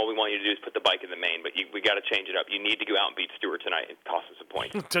telling you all we want you to do is put the bike in the main, but we got to change it up. You need to go out and beat Stewart tonight and cost us a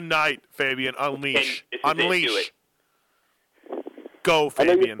point. Tonight, Fabian, unleash. Unleash. Do it. Go,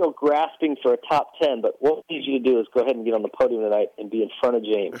 Fabian. I know you're still grasping for a top 10, but what we need you to do is go ahead and get on the podium tonight and be in front of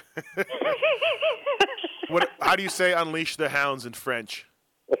James. How do you say unleash the hounds in French?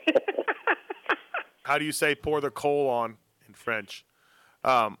 How do you say pour the coal on in French?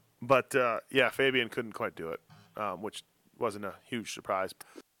 Fabian couldn't quite do it, which wasn't a huge surprise.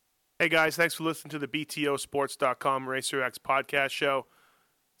 Hey, guys, thanks for listening to the BTOsports.com RacerX podcast show.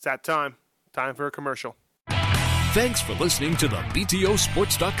 It's that time. Time for a commercial. Thanks for listening to the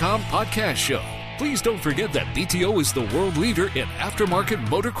BTOsports.com podcast show. Please don't forget that BTO is the world leader in aftermarket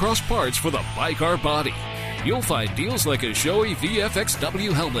motocross parts for the bike or body. You'll find deals like a Shoei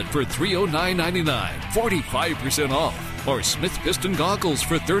VFXW helmet for $309.99, 45% off, or Smith Piston goggles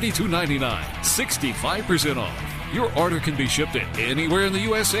for $32.99, 65% off. Your order can be shipped to anywhere in the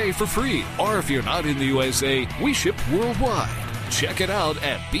USA for free, or if you're not in the USA, we ship worldwide. Check it out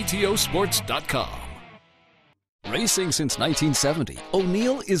at BTOsports.com. Racing since 1970,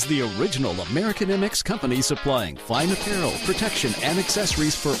 O'Neill is the original American MX company supplying fine apparel, protection, and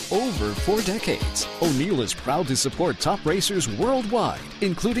accessories for over 4 decades. O'Neill is proud to support top racers worldwide,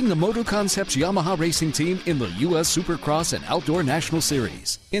 including the Moto Concepts Yamaha racing team in the U.S. Supercross and Outdoor National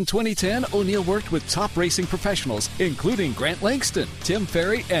Series. In 2010, O'Neill worked with top racing professionals, including Grant Langston, Tim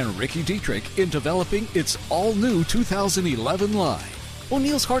Ferry, and Ricky Dietrich, in developing its all-new 2011 line.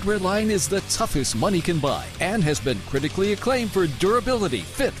 O'Neill's hardware line is the toughest money can buy and has been critically acclaimed for durability,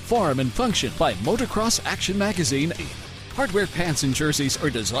 fit, form, and function by Motocross Action Magazine. Hardware pants and jerseys are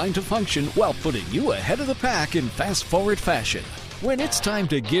designed to function while putting you ahead of the pack in fast-forward fashion. When it's time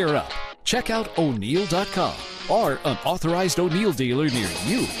to gear up, Check out O'Neill.com or an authorized O'Neill dealer near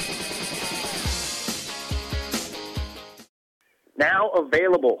you. Now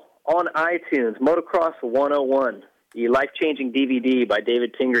available on iTunes, Motocross 101, the life-changing DVD by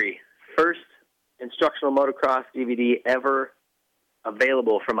David Tingery. First instructional motocross DVD ever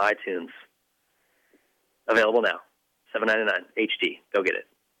available from iTunes. Available now. $7.99 HD. Go get it.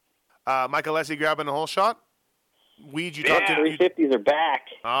 Mike Alessi grabbing the whole shot. Weege, you talked to 350s are back.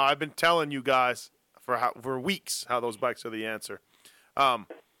 I've been telling you guys for weeks how those bikes are the answer.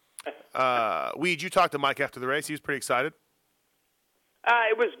 Weege, you talked to Mike after the race. He was pretty excited.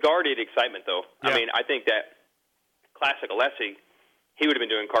 It was guarded excitement, though. Yeah. I mean, I think that classic Alessi, he would have been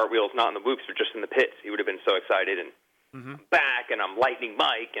doing cartwheels not in the whoops, but just in the pits. He would have been so excited and back, and I'm lightning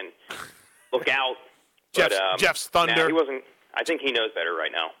Mike, and look out. Jeff's thunder. He wasn't. I think he knows better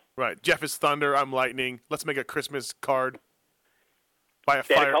right now. Right. Jeff is thunder. I'm lightning. Let's make a Christmas card. They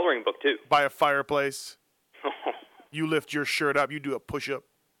had a coloring book, too. By a fireplace. You lift your shirt up. You do a push-up.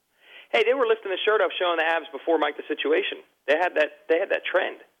 Hey, they were lifting the shirt up, showing the abs before Mike the Situation. They had that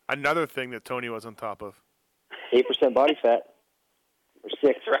trend. Another thing that Tony was on top of. 8% body fat. Or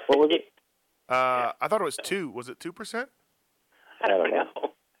 6. Right. What was it? I thought it was 2. Was it 2%? I don't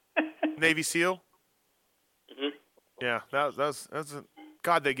know. Navy SEAL? Mm-hmm. Yeah, that's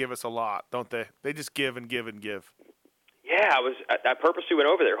God, they give us a lot, don't they? They just give and give and give. Yeah, I purposely went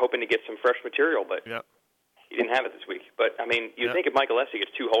over there hoping to get some fresh material, but he didn't have it this week. But, I mean, you'd think if Mike Alessi gets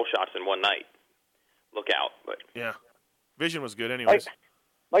 2 hole shots in one night, look out. But yeah. Vision was good anyways.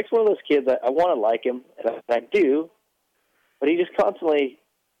 Mike's one of those kids, I want to like him, and I do, but he just constantly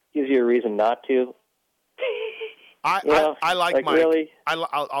gives you a reason not to. I like Mike. Really?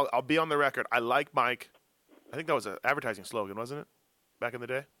 I'll be on the record. I like Mike. I think that was an advertising slogan, wasn't it? Back in the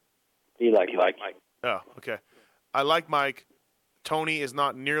day? You like Mike. Oh, okay. I like Mike. Tony is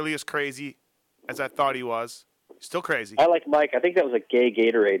not nearly as crazy as I thought he was. Still crazy. I like Mike. I think that was a gay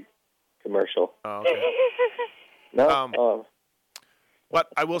Gatorade commercial. Oh, okay. No? But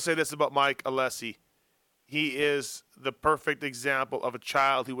I will say this about Mike Alessi. He is the perfect example of a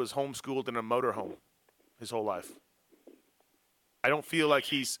child who was homeschooled in a motorhome his whole life. I don't feel like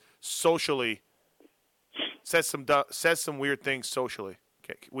he's socially says some weird things socially.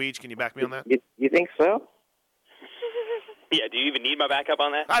 Okay, Weege, can you back me on that? You think so? yeah, do you even need my backup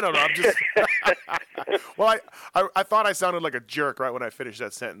on that? I don't know. I'm just well, I thought I sounded like a jerk right when I finished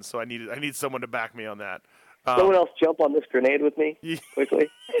that sentence, so I need someone to back me on that. Someone else jump on this grenade with me quickly,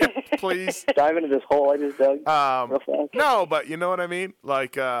 please. Dive into this hole I just dug. Real fast. No, but you know what I mean.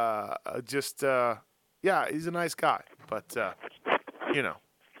 Like, yeah, he's a nice guy, but you know.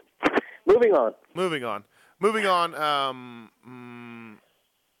 Moving on.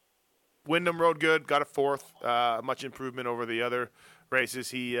 Wyndham rode good, got a 4th, much improvement over the other races.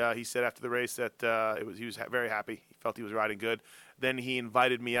 He said after the race that he was very happy. He felt he was riding good. Then he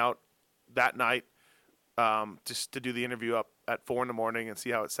invited me out that night just to do the interview up at 4 a.m. and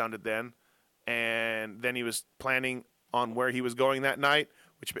see how it sounded then. And then he was planning on where he was going that night,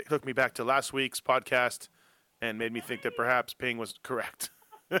 which took me back to last week's podcast and made me think that perhaps Ping was correct.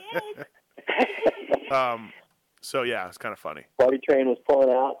 So yeah, it's kind of funny. Party train was pulling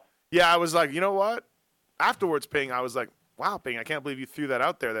out. Yeah, I was like, you know what? Afterwards, Ping, I was like, wow, Ping, I can't believe you threw that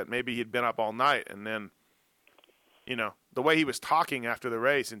out there that maybe he'd been up all night. And then, you know, the way he was talking after the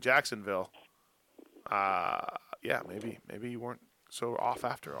race in Jacksonville, yeah, maybe you weren't so off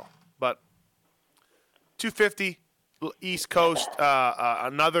after all. But 250, East Coast,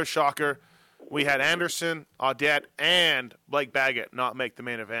 another shocker. We had Anderson, Audette, and Blake Baggett not make the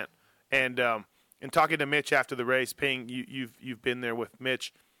main event. And in talking to Mitch after the race, Ping, you've been there with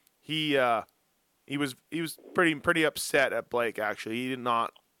Mitch. He was pretty upset at Blake. Actually, he did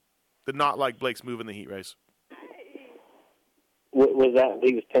not like Blake's move in the heat race. Was that what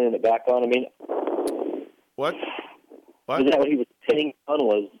he was pinning it back on? I mean, what? Was that what he was pinning on?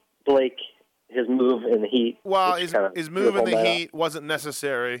 Was Blake his move in the heat? Well, his move in the heat wasn't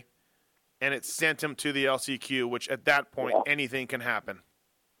necessary, and it sent him to the LCQ. Which at that point, anything can happen.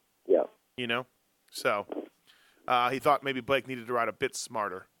 Yeah. You know, so he thought maybe Blake needed to ride a bit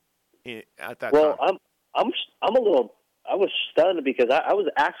smarter at that time. Well, I was stunned because I was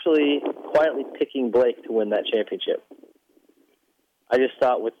actually quietly picking Blake to win that championship. I just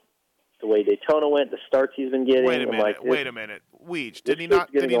thought with the way Daytona went, the starts he's been getting. Wait a minute. Weege, did he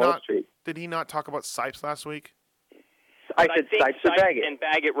not talk about Sipes last week? I said Sipes or Baggett. And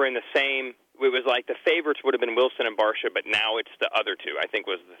Baggett were in the same. It was like the favorites would have been Wilson and Barsha, but now it's the other two. I think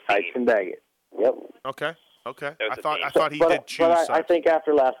was the theme. Sipes and Baggett. Yep. Okay. I thought he did choose. But I think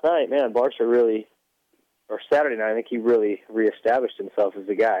after last night, man, Barsha really Saturday night, I think he really reestablished himself as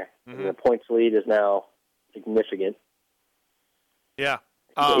a guy. And the points lead is now significant. Yeah.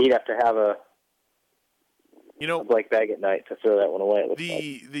 He'd have to have a Blake Baggett night to throw that one away.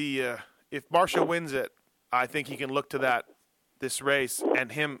 If Barcia wins it, I think he can look to this race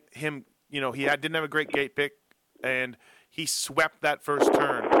and him. He didn't have a great gate pick, and he swept that first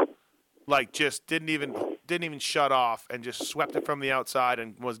turn, like just didn't even shut off, and just swept it from the outside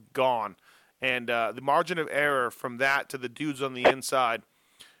and was gone. And the margin of error from that to the dudes on the inside,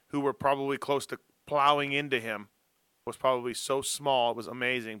 who were probably close to plowing into him, was probably so small. It was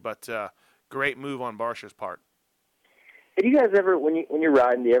amazing, but great move on Barcia's part. Have you guys ever, when you're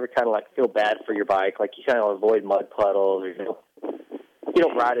riding, do you ever kind of like feel bad for your bike? Like you kind of avoid mud puddles, or you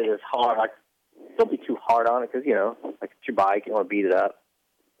don't ride it as hard. Like don't be too hard on it because like it's your bike, you don't want to beat it up.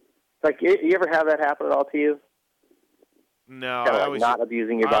 Like you ever have that happen at all to you? No, kind of like not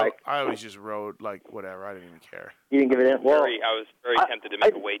abusing your bike. I always just rode like whatever. I didn't even care. You didn't give it in. I was very tempted to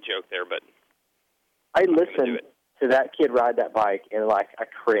make a weight joke there, but I listened to that kid ride that bike and like I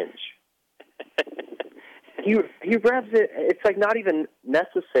cringe. He revs it. It's like not even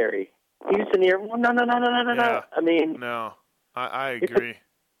necessary. He's just in the air. Well, no. I mean, no, I agree.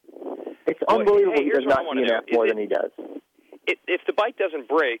 It's unbelievable. Hey, he does not DNF more than he does. If the bike doesn't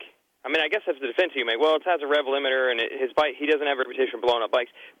break, I mean, I guess that's the defense you make. Well, it has a rev limiter, and his bike, he doesn't have a reputation for blowing up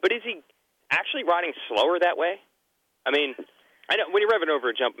bikes. But is he actually riding slower that way? I mean, I know when you're revving over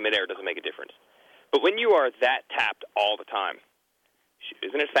a jump midair, it doesn't make a difference. But when you are that tapped all the time,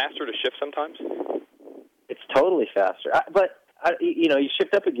 isn't it faster to shift sometimes? It's totally faster. You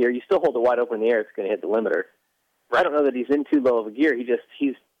shift up a gear, you still hold it wide open in the air, it's going to hit the limiter. Right. I don't know that he's in too low of a gear.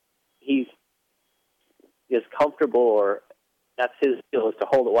 He's comfortable, or that's his skill, is to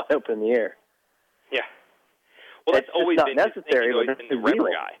hold it wide open in the air. Yeah. Well, that's always not been necessary. He's always been the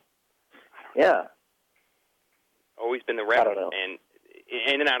rubber guy. Yeah. Always been the rubber, and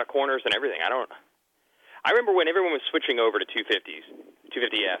in and out of corners and everything. I remember when everyone was switching over to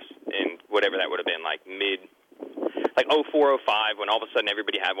 250Fs, and whatever that would have been, like 04, 05, when all of a sudden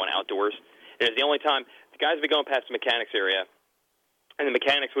everybody had one outdoors. And it was the only time the guys would be going past the mechanics area, and the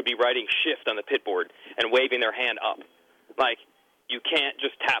mechanics would be writing shift on the pit board and waving their hand up. Like, you can't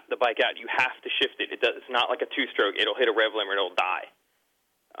just tap the bike out. You have to shift it. It's not like a two-stroke. It'll hit a rev limiter. It'll die.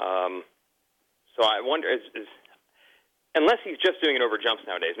 So I wonder, unless he's just doing it over jumps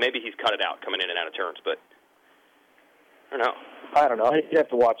nowadays, maybe he's cut it out coming in and out of turns, but I don't know. I don't know. You'd have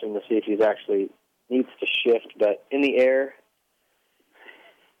to watch him to see if he's actually needs to shift, but in the air,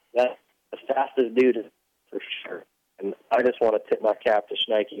 that's the fastest dude for sure. And I just want to tip my cap to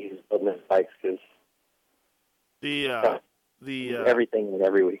Schneike, who's building his bikes, because everything and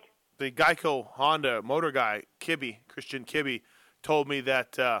every week. The Geico Honda motor guy, Christian Kibbe, told me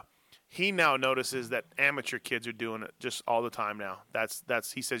that he now notices that amateur kids are doing it just all the time now.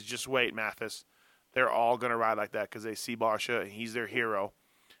 That's he says, just wait, Matthes. They're all going to ride like that because they see Barcia, and he's their hero,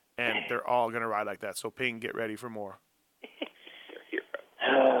 and they're all going to ride like that. So, Ping, get ready for more.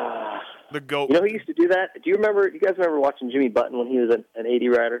 The GOAT. You know who used to do that? Do you guys remember watching Jimmy Button when he was an 80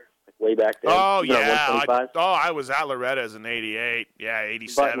 rider, like way back then? Oh, yeah. I was at Loretta's in 88. Yeah,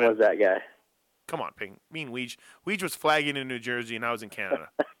 87. Button was that guy. Come on, Ping. Me and Weege. Weege was flagging in New Jersey, and I was in Canada.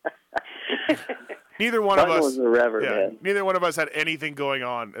 Neither one Button of us was a rever, man. Neither one of us had anything going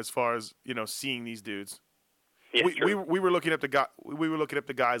on as far as seeing these dudes. Yeah, we were looking up the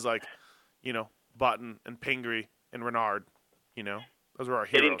guys like Button and Pingree and Renard. Those were our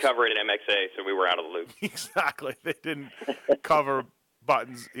heroes. They didn't cover it in MXA, so we were out of the loop. Exactly, they didn't cover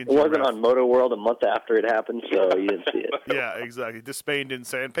Button's injury. It wasn't on Moto World a month after it happened, so you didn't see it. Yeah, exactly. Despain didn't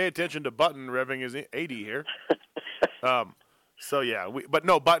say, and pay attention to Button revving his 80 here. So, yeah. But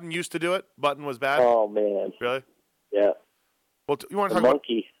no, Button used to do it? Button was bad? Oh, man. Really? Yeah. Well, you want to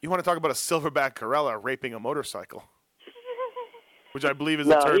talk about a silverback Corella raping a motorcycle, which I believe is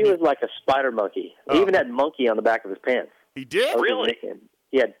a term. No, he was like a spider monkey. He even had monkey on the back of his pants. He did? Really?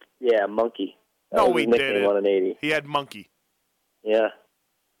 He had, monkey. No, he didn't. 180. He had monkey. Yeah.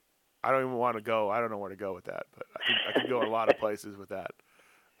 I don't even want to go. I don't know where to go with that, but I could go a lot of places with that.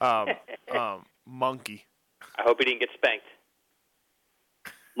 Monkey. I hope he didn't get spanked.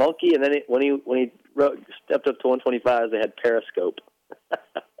 Monkey, and then when he stepped up to 125s, they had Periscope,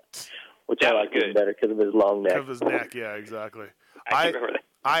 which I liked even better because of his long neck. Because of his neck, yeah, exactly. I remember that.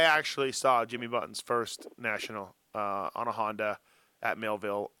 I actually saw Jimmy Button's first national on a Honda at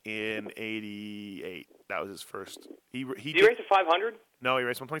Millville in '88. That was his first. Did he race a 500? No, he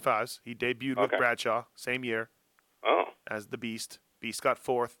raced 125s. He debuted with Bradshaw same year. Oh. As the Beast. Beast got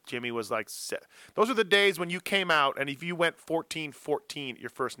fourth. Jimmy was like those are the days when you came out, and if you went 14-14 at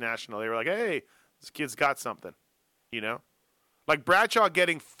your first national, they were like, hey, This kid's got something, you know? Like Bradshaw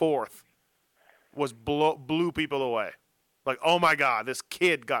getting fourth was blew people away. Like, oh, my God, this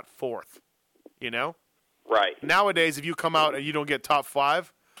kid got fourth, you know? Right. Nowadays, if you come out and you don't get top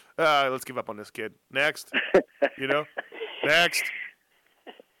five, let's give up on this kid. Next, you know? Next.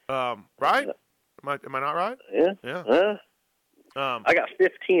 Right? Am I not right? Yeah. I got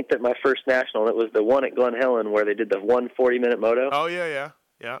 15th at my first national. It was the one at Glen Helen where they did the 140-minute moto. Oh, yeah.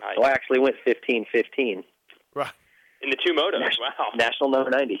 Nice. So I actually went 15-15. Right. In the 2 motos, wow. National number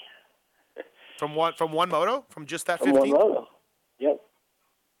 90. From one moto? From just that From 15? one moto. Yep.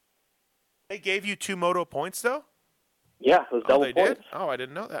 They gave you 2 moto points, though? Yeah, it was double they points. did? Oh, I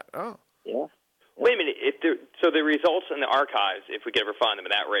didn't know that. Oh. Yeah. Wait a minute. So the results in the archives, if we could ever find them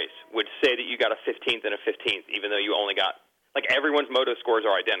in that race, would say that you got a 15th and a 15th, even though you only got like everyone's moto scores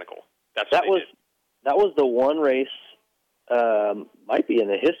are identical. That was the one race, might be in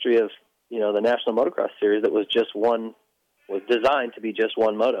the history of the National Motocross Series that was designed to be just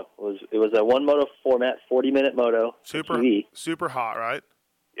one moto. It was a one moto format, 40-minute moto. Super hot, right?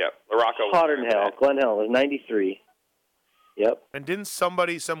 Yep. Larocco. Hotter than hell. Glen Helen was 93. Yep. And didn't some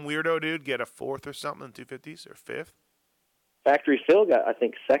weirdo dude get a fourth or something in 250s or fifth? Factory Phil got, I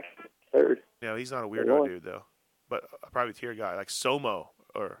think, second, third. Yeah, he's not a weirdo dude though, but a privateer guy like Somo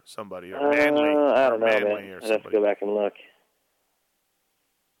or somebody or Manley. I don't know, Manley man. Or I'd have to go back and look.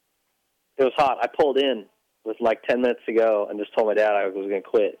 It was hot. I pulled in with like 10 minutes to go and just told my dad I was going to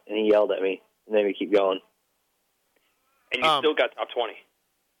quit, and he yelled at me and made me keep going. And you still got top 20.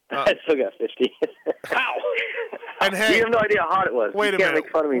 I still got 50. How? And hey, you have no idea how hot it was. Wait you a can't minute.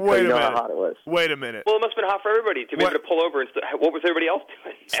 make fun of me until you know how hot it was. Wait a minute. Well, it must have been hot for everybody to be able to pull over. What was everybody else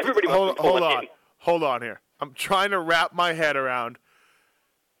doing? Everybody must have been pulling in. Hold on here. I'm trying to wrap my head around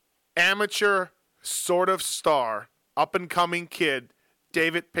amateur sort of star, up-and-coming kid,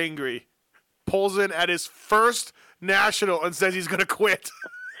 David Pingree, pulls in at his first national and says he's going to quit.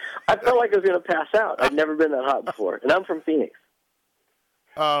 I felt like I was going to pass out. I'd never been that hot before, and I'm from Phoenix.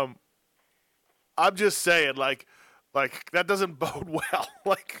 I'm just saying, like that doesn't bode well.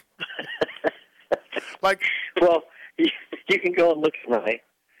 Like, well, you can go and look at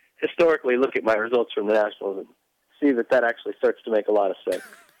my results from the Nationals and see that actually starts to make a lot of sense.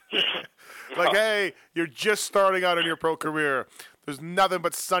 Like, hey, you're just starting out in your pro career. There's nothing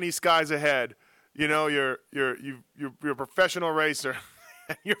but sunny skies ahead. You know, you're a professional racer.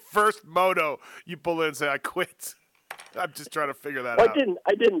 Your first moto, you pull in and say, "I quit." I'm just trying to figure that out.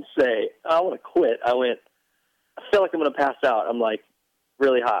 I didn't say I want to quit. I went, I feel like I'm going to pass out. I'm like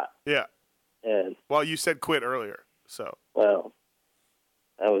really hot. Yeah. And well, you said quit earlier, so. Well,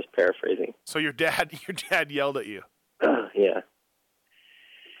 I was paraphrasing. So your dad yelled at you. Yeah.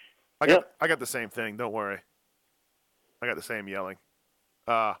 I got the same thing. Don't worry. I got the same yelling.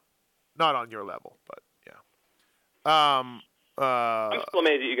 Not on your level, but yeah. I'm still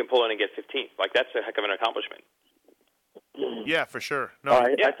amazed that you can pull in and get 15th. Like, that's a heck of an accomplishment. Yeah, for sure. No,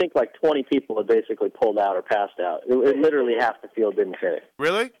 I think like 20 people had basically pulled out or passed out. It literally half the field didn't finish.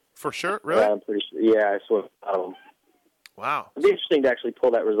 Really? For sure? Really? Yeah, I'm pretty sure. Yeah, I swear. Wow. It'd be interesting to actually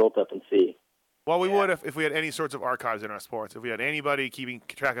pull that result up and see. Well, we would if we had any sorts of archives in our sports. If we had anybody keeping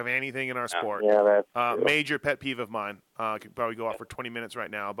track of anything in our sport. Yeah, that's major pet peeve of mine. I could probably go off for 20 minutes right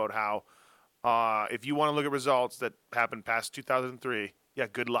now about how if you want to look at results that happened past 2003, yeah,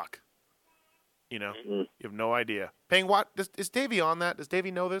 good luck. You know, you have no idea. Ping, what? Is Davey on that? Does Davey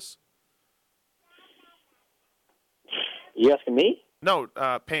know this? You asking me? No,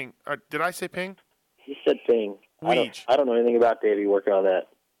 Ping. Did I say Ping? He said Ping. Weege. I don't know anything about Davey working on that.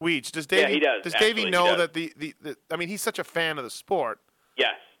 Weege. Does Davey? Yeah, he does. Does Actually, Davey know he does. that I mean, he's such a fan of the sport.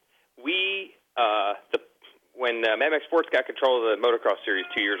 Yes. When Mad Max Sports got control of the motocross series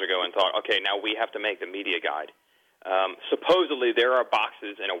 2 years ago and thought, okay, now we have to make the media guide. Supposedly there are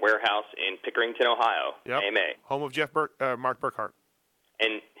boxes in a warehouse in Pickerington, Ohio, AMA. Home of Mark Burkhart.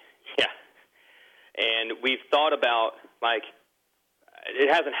 And, yeah. And we've thought about, like, it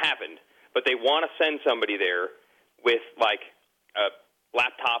hasn't happened, but they want to send somebody there with, like, a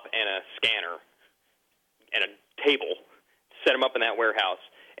laptop and a scanner and a table, set them up in that warehouse,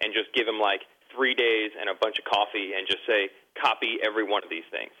 and just give them, like, 3 days and a bunch of coffee and just say, copy every one of these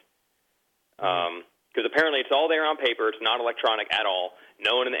things. Because apparently it's all there on paper. It's not electronic at all.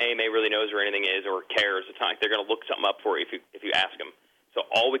 No one in the AMA really knows where anything is or cares. It's not like they're going to look something up for you if you ask them. So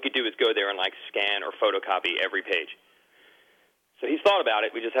all we could do is go there and, like, scan or photocopy every page. So he's thought about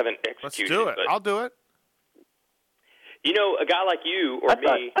it. We just haven't executed it. Let's do it. I'll do it. You know, a guy like you or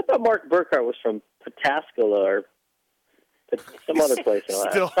me. I thought Mark Burkhart was from Pataskala or some other place in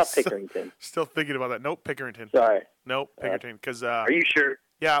Ohio. Not Pickerington. Still thinking about that. Nope, Pickerington. Sorry. Nope, Pickerington. Because are you sure?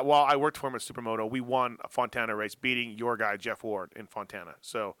 Yeah, well, I worked for him at Supermoto. We won a Fontana race, beating your guy, Jeff Ward, in Fontana.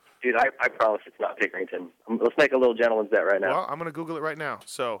 So, dude, I promise it's not Pickerington. Let's make a little gentleman's bet right now. Well, I'm going to Google it right now.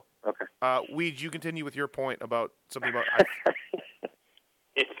 So, okay. Weege, you continue with your point about something about...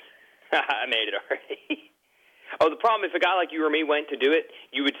 I made it already. Oh, the problem, if a guy like you or me went to do it,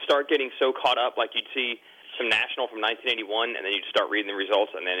 you would start getting so caught up, like you'd see some national from 1981, and then you'd start reading the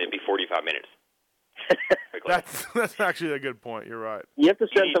results, and then it'd be 45 minutes. That's actually a good point. You're right. You have to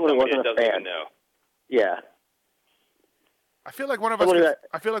send someone who wasn't a fan. Even know. Yeah. I feel like one of us.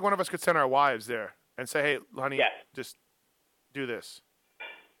 I feel like one of us could send our wives there and say, "Hey, honey, just do this."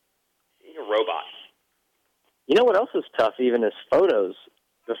 You're a robot. You know what else is tough? Even as photos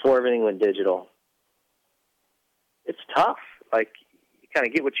before everything went digital, it's tough. Like you kind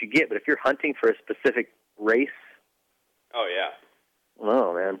of get what you get, but if you're hunting for a specific race, oh yeah.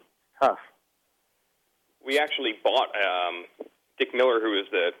 Oh man, tough. We actually bought Dick Miller, who was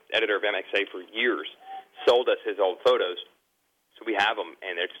the editor of MXA for years, sold us his old photos. So we have them,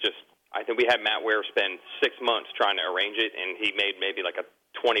 and it's just, I think we had Matt Ware spend 6 months trying to arrange it, and he made maybe like a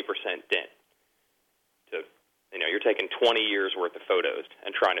 20% dent. You're taking 20 years worth of photos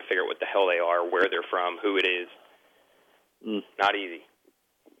and trying to figure out what the hell they are, where they're from, who it is. Not easy.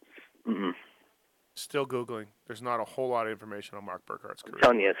 Mm-mm. Still Googling. There's not a whole lot of information on Mark Burkhart's career. I'm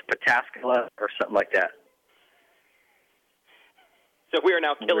telling you, it's Pataskala or something like that. So we are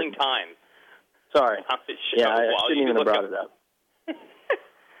now killing time. Sorry. Yeah, I shouldn't even have brought it up.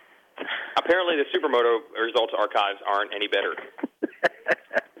 Apparently the Supermoto results archives aren't any better.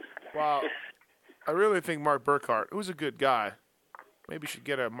 Wow. I really think Mark Burkhart, who's a good guy, maybe should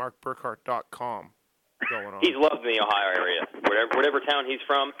get a markburkhart.com going on. He's loved in the Ohio area. Whatever town he's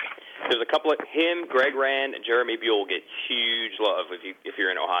from, there's a couple of him, Greg Rand, and Jeremy Buell get huge love if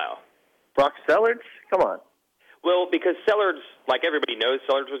you're in Ohio. Brock Sellards? Come on. Well, because Sellards, like everybody knows,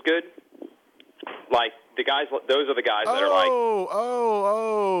 Sellards was good. Like the guys, those are the guys that are like.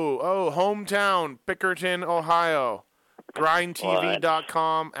 Hometown, Pickerton, Ohio.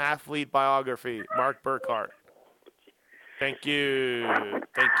 GrindTV.com athlete biography. Mark Burkhart. Thank you.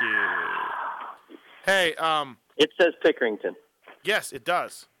 Hey, it says Pickerington. Yes, it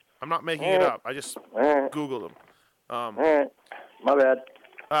does. I'm not making it up. I just Googled them. All right. My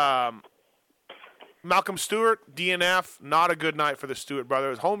bad. Malcolm Stewart, DNF, not a good night for the Stewart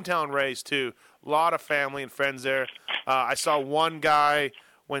brothers. Hometown race, too. A lot of family and friends there. I saw one guy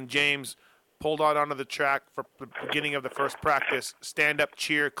when James pulled out onto the track for the beginning of the first practice, stand up,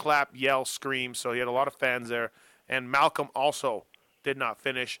 cheer, clap, yell, scream. So he had a lot of fans there. And Malcolm also did not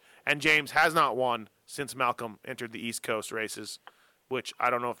finish. And James has not won since Malcolm entered the East Coast races, which I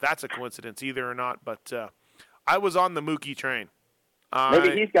don't know if that's a coincidence either or not. But I was on the Mookie train.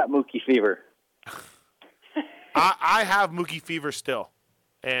 Maybe he's got Mookie fever. I have Mookie fever still,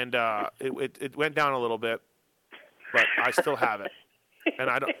 and it went down a little bit, but I still have it, and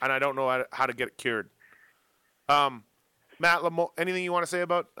I don't know how to get it cured. Matt, anything you want to say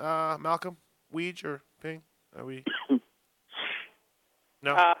about Malcolm, Weege, or Ping? Are we?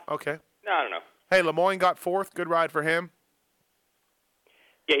 No. Okay. No, I don't know. Hey, Lemoyne got fourth. Good ride for him.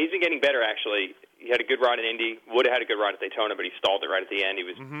 Yeah, he's been getting better actually. He had a good ride in Indy. Would have had a good ride at Daytona, but he stalled it right at the end. He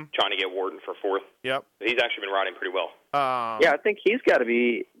was trying to get Warden for fourth. Yep. But he's actually been riding pretty well. Yeah, I think he's got to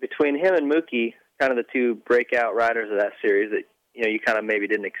be, between him and Mookie, kind of the two breakout riders of that series that you kind of maybe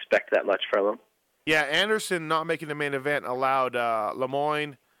didn't expect that much from him. Yeah, Anderson not making the main event allowed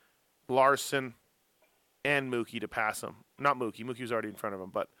Lemoyne, Larson, and Mookie to pass him. Not Mookie. Mookie was already in front of him,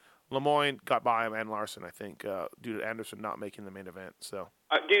 but Lemoyne got by him and Larson, I think, due to Anderson not making the main event. So,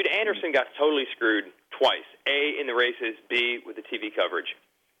 dude, Anderson got totally screwed twice. A, in the races, B, with the TV coverage.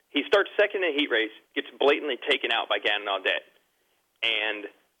 He starts second in the heat race, gets blatantly taken out by Gannon Audette. And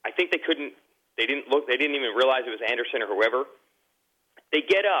I think they didn't even realize it was Anderson or whoever. They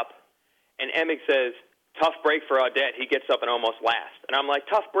get up, and Emig says, tough break for Audette. He gets up and almost last. And I'm like,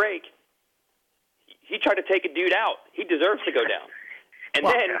 tough break? He tried to take a dude out. He deserves to go down. And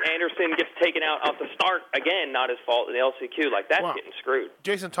then Anderson gets taken out off the start again, not his fault in the LCQ. Like, that's getting screwed.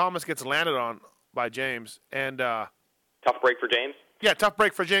 Jason Thomas gets landed on by James. And tough break for James? Yeah, tough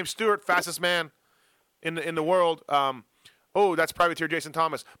break for James Stewart, fastest man in the world. That's privateer Jason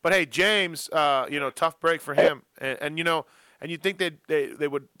Thomas. But, hey, James, tough break for him. And you'd think they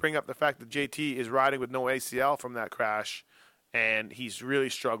would bring up the fact that JT is riding with no ACL from that crash, and he's really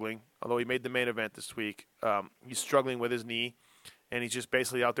struggling. Although he made the main event this week, he's struggling with his knee. And he's just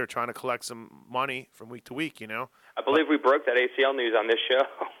basically out there trying to collect some money from week to week, I believe we broke that ACL news on this show.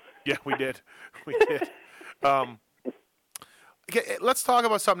 Yeah, we did. Okay, let's talk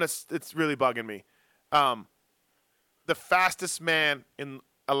about something that's really bugging me. The fastest man in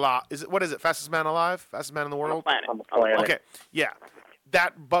alive. What is it? Fastest man alive? Fastest man in the world? On the planet. Okay, yeah.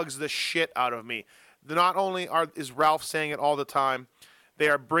 That bugs the shit out of me. Not only is Ralph saying it all the time, they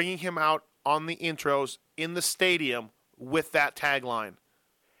are bringing him out on the intros in the stadium with that tagline.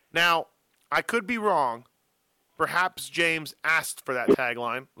 Now, I could be wrong. Perhaps James asked for that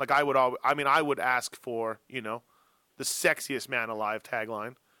tagline. Like I would ask for, the sexiest man alive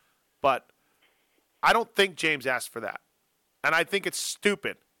tagline. But I don't think James asked for that. And I think it's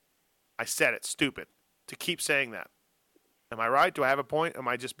stupid. I said it's stupid to keep saying that. Am I right? Do I have a point? Am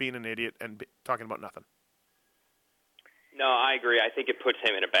I just being an idiot and talking about nothing? No, I agree. I think it puts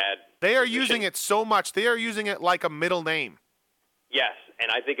him in a bad They are position. using it so much. They are using it like a middle name. Yes,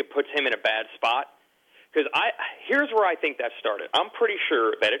 and I think it puts him in a bad spot. Because here's where I think that started. I'm pretty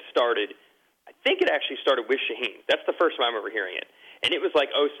sure that it started, I think it actually started with Shaheen. That's the first time I remember hearing it. And it was like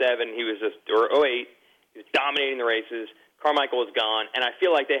 07, or 08, he was dominating the races. Carmichael was gone, and I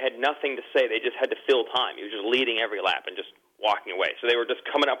feel like they had nothing to say. They just had to fill time. He was just leading every lap and just walking away. So they were just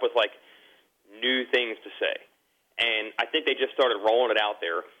coming up with, new things to say. And I think they just started rolling it out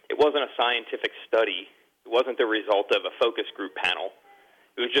there. It wasn't a scientific study. It wasn't the result of a focus group panel.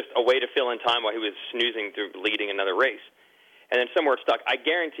 It was just a way to fill in time while he was snoozing through leading another race. And then somewhere it stuck. I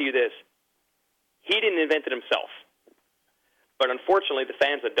guarantee you this. He didn't invent it himself. But unfortunately, the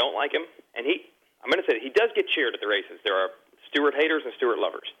fans that don't like him, and I'm going to say that he does get cheered at the races. There are Stewart haters and Stewart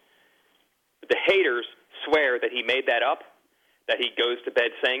lovers. But the haters swear that he made that up, that he goes to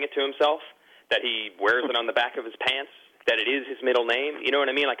bed saying it to himself, that he wears it on the back of his pants, that it is his middle name. You know what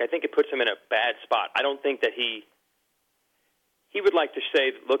I mean? I think it puts him in a bad spot. I don't think that he would like to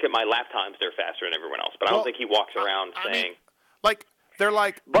say, look at my lap times, they're faster than everyone else. But I don't think he walks around saying... they're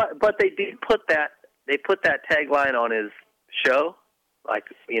like... But they did put that tagline on his show.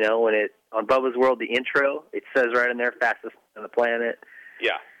 When on Bubba's World, the intro, it says right in there, fastest on the planet.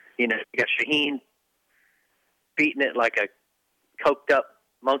 Yeah. You got Shaheen beating it like a coked up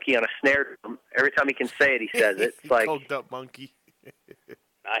monkey on a snare drum. Every time he can say it, he says it. It's like coked up monkey.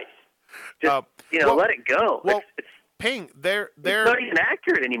 Nice. Just, let it go. Well, Ping, they're it's not even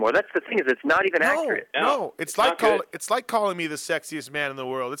accurate anymore. That's the thing, is it's not even accurate. No, it's like calling me the sexiest man in the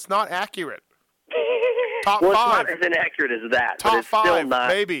world. It's not accurate. Top 5. It's not as inaccurate as that. Top but it's 5, still not.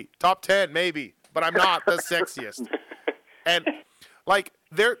 maybe. Top 10, maybe. But I'm not the sexiest. And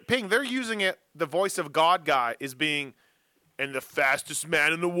they're using it. The voice of God guy is being, and the fastest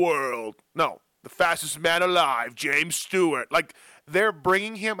man in the world. No, the fastest man alive, James Stewart. They're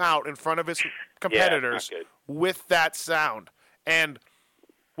bringing him out in front of his competitors with that sound. And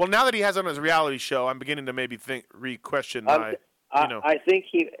now that he has it on his reality show, I'm beginning to maybe re-question my. I think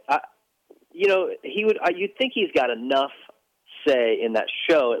he would. You'd think he's got enough say in that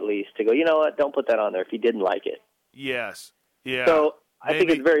show at least to go, you know what? Don't put that on there if he didn't like it. Yes. Yeah. So I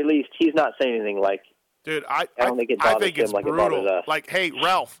think at the very least he's not saying anything like. Dude, I don't think it bothers him it's like brutal. It bothers us. Hey,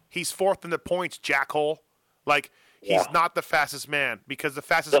 Ralph, he's 4th in the points, jackhole. He's not the fastest man because the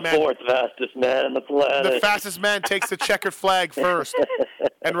fastest man. The 4th fastest man on the planet. The fastest man takes the checkered flag first,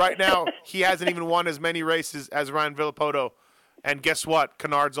 and right now he hasn't even won as many races as Ryan Villopoto. And guess what?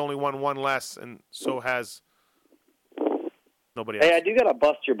 Kennard's only won one less, and so has nobody else. Hey, I do got to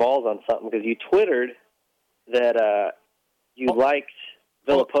bust your balls on something because you twittered that you liked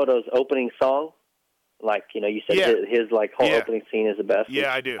Villopoto's opening song. You said his whole opening scene is the best.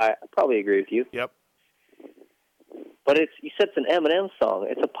 Yeah, I do. I probably agree with you. Yep. But you said it's an Eminem song.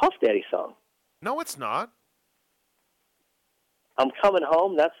 It's a Puff Daddy song. No, it's not. I'm Coming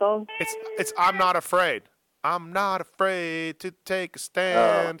Home, that song? It's I'm Not Afraid. I'm not afraid to take a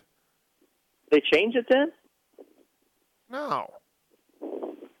stand. They changed it then? No.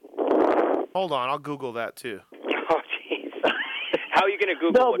 Hold on, I'll Google that too. Oh, jeez. How are you going to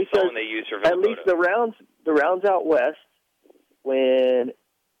Google what song they use for Villopoto? At least the rounds out west, when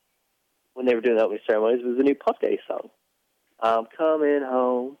they were doing the opening ceremonies, was the new Puff Daddy song. I'm coming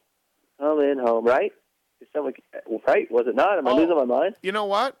home, right? Right? Was it not? Am I losing my mind? You know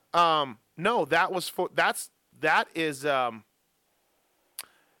what? No, that's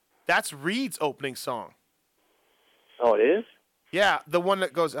Reed's opening song. Oh, it is? Yeah, the one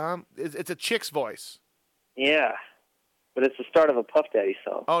that goes, it's a chick's voice. Yeah, but it's the start of a Puff Daddy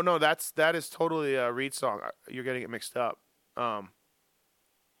song. Oh, no, that is totally a Reed song. You're getting it mixed up. Huh.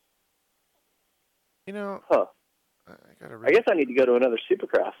 I guess I need to go to another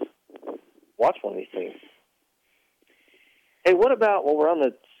Supercross. Watch one of these things. Hey, what about, while we're on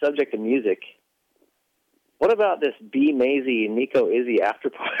the subject of music, what about this B. Maisie and Nico Izzy after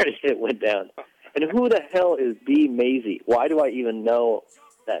party that went down? And who the hell is B. Maisie? Why do I even know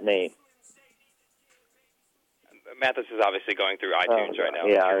that name? Matthes is obviously going through iTunes right now.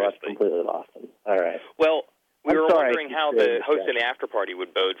 Yeah, I completely lost him. All right. Well, we were sorry, wondering how the host in the after party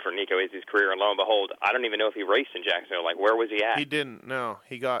would bode for Nico Izzy's career, and lo and behold, I don't even know if he raced in Jacksonville. Like, where was he at? He didn't. No,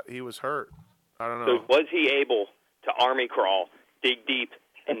 he was hurt. I don't know. So was he able to army crawl, dig deep,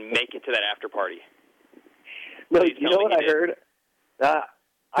 and make it to that after party? No, you know what I heard?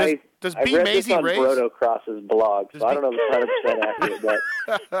 Does I B. read Maisie this on race? Brodo Cross's blog, so I don't know if it's 100% accurate, but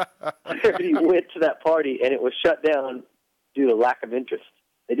I heard he went to that party, and it was shut down due to lack of interest.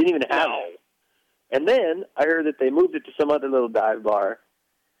 They didn't even have it. And then I heard that they moved it to some other little dive bar,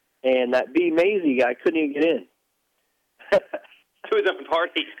 and that B. Maisie guy couldn't even get in. To his own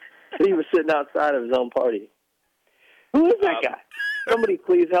party. He was sitting outside of his own party. Who is that guy? Somebody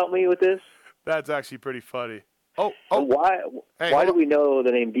please help me with this. That's actually pretty funny. Why do we know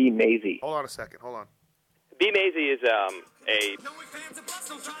the name B. Maisie? Hold on a second. Hold on. B. Maisie is a...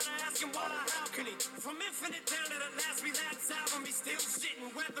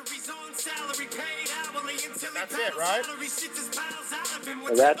 That's it, right?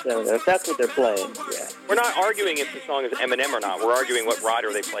 That's what they're playing. Yeah. We're not arguing if the song is Eminem or not. We're arguing what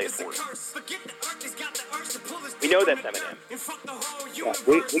rider they play it for. We know that's Eminem. Yeah,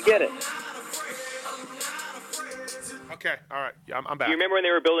 we get it. Okay, all right. Yeah, I'm back. Do you remember when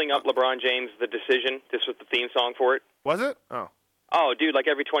they were building up LeBron James, The Decision? This was the theme song for it. Was it? Oh. Oh, dude, like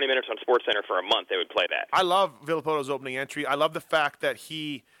every 20 minutes on SportsCenter for a month, they would play that. I love Villapoto's opening entry. I love the fact that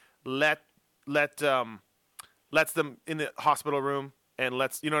he lets them in the hospital room and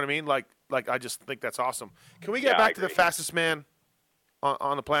you know what I mean? Like I just think that's awesome. Can we get back to the fastest man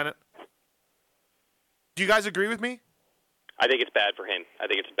on the planet? Do you guys agree with me? I think it's bad for him. I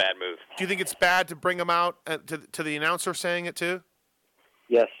think it's a bad move. Do you think it's bad to bring him out to the announcer saying it too?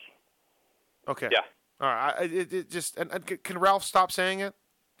 Yes. Okay. Yeah. All right. It just can Ralph stop saying it?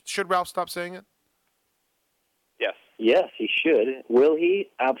 Should Ralph stop saying it? Yes. Yes, he should. Will he?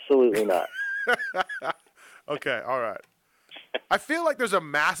 Absolutely not. Okay. All right. I feel like there's a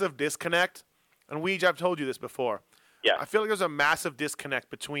massive disconnect, and Weege, I've told you this before. Yeah. I feel like there's a massive disconnect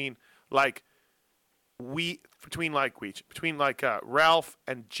between Ralph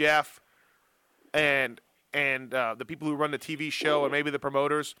and Jeff and the people who run the TV show and maybe the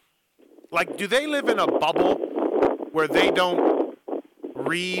promoters. Like, do they live in a bubble where they don't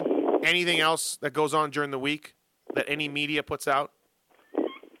read anything else that goes on during the week that any media puts out?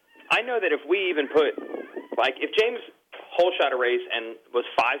 I know that if we even put, like, if James whole shot a race and was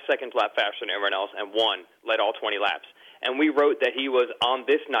 5 seconds lap faster than everyone else and led all 20 laps, and we wrote that he was on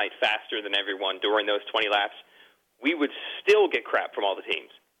this night faster than everyone during those 20 laps, we would still get crap from all the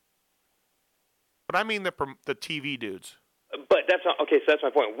teams. But I mean the TV dudes. But that's not okay. So that's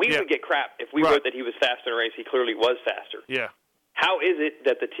my point. We would get crap if we wrote that he was faster in a race. He clearly was faster. Yeah. How is it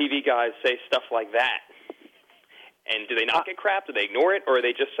that the TV guys say stuff like that? And do they not get crap? Do they ignore it, or are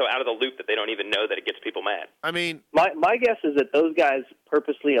they just so out of the loop that they don't even know that it gets people mad? I mean, my guess is that those guys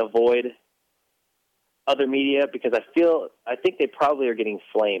purposely avoid other media because I think they probably are getting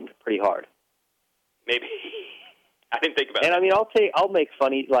flamed pretty hard. Maybe. I didn't think about that. And I mean, I'll make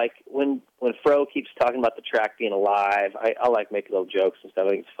funny, like when Fro keeps talking about the track being alive, I'll like make little jokes and stuff. I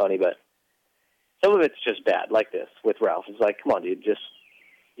think it's funny, but some of it's just bad, like this with Ralph. It's like, come on, dude,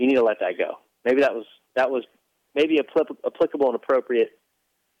 you need to let that go. Maybe that was maybe applicable and appropriate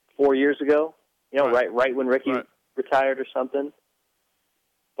 4 years ago, right when Ricky retired or something.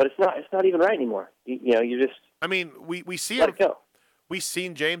 But it's not even right anymore. You just. I mean, we see let him. it go. We've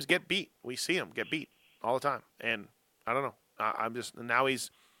seen James get beat. We see him get beat all the time, and I don't know. I'm just now he's,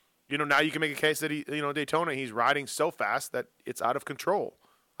 now you can make a case that Daytona he's riding so fast that it's out of control.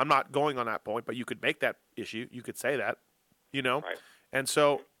 I'm not going on that point, but you could make that issue. You could say that, Right. And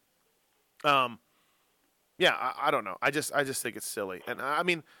so, yeah, I don't know. I just think it's silly, and I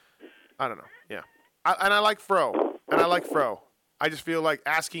mean, I don't know. Yeah, I like Fro, I just feel like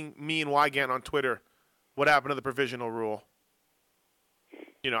asking me and Wygant on Twitter what happened to the provisional rule.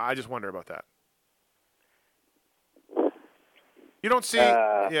 I just wonder about that. You don't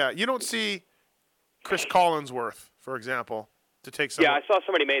see Chris Collinsworth, for example, to take some. Yeah, I saw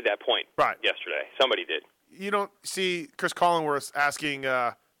somebody made that point yesterday. Somebody did. You don't see Chris Collinsworth asking,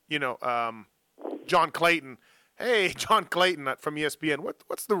 John Clayton, hey, John Clayton from ESPN,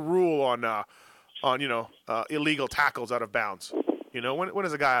 what's the rule on illegal tackles out of bounds? When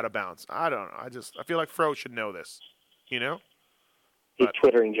is a guy out of bounds? I don't know. I feel like Fro should know this. He's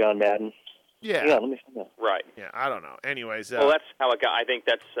twittering John Madden. Yeah. Yeah, let me find out. Right. Yeah, I don't know. Anyways. Well, that's how it got. I think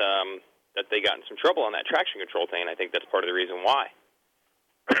that's that they got in some trouble on that traction control thing, and I think that's part of the reason why.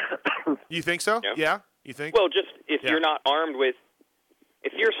 You think so? Yeah. You think? Well, just if you're not armed with,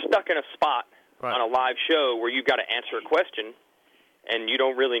 if you're stuck in a spot on a live show where you've got to answer a question and you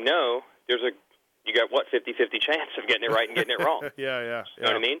don't really know, you got, 50-50 chance of getting it right and getting it wrong. Yeah. You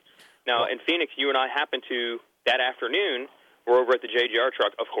know what I mean? Now, in Phoenix, you and I happened to, that afternoon, we're over at the JGR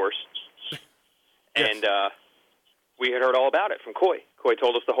truck, of course, and we had heard all about it from Coy. Coy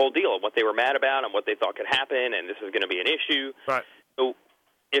told us the whole deal of what they were mad about and what they thought could happen, and this is going to be an issue. Right. So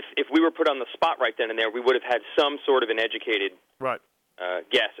if we were put on the spot right then and there, we would have had some sort of an educated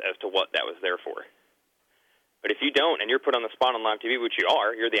guess as to what that was there for. But if you don't, and you're put on the spot on live TV, which you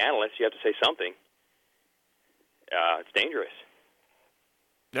are, you're the analyst, you have to say something. It's dangerous.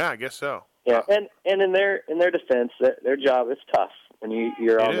 Yeah, I guess so. Yeah, and in their defense, their job is tough. When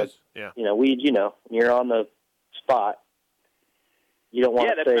you're on Weege, you're on the spot. You don't want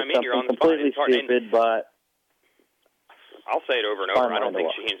to say something completely stupid, but I'll say it over and over. I don't think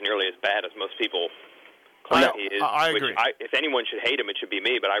Shaheen's nearly as bad as most people claim he is. I agree. If anyone should hate him, it should be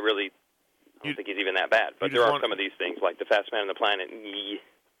me, but I really don't think he's even that bad. But there are some of these things, like the fast man on the planet.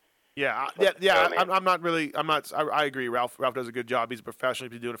 I agree. Ralph does a good job. He's a professional.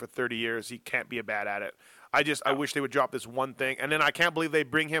 He's been doing it for 30 years. He can't be bad at it. I wish they would drop this one thing. And then I can't believe they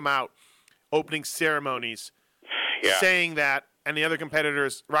bring him out opening ceremonies saying that, and the other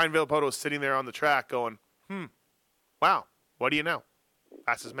competitors, Ryan Villopoto is sitting there on the track going, wow, what do you know?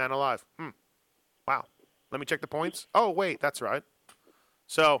 Fastest man alive. Wow. Let me check the points. Oh, wait, that's right.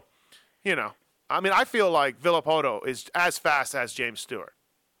 So, I feel like Villopoto is as fast as James Stewart.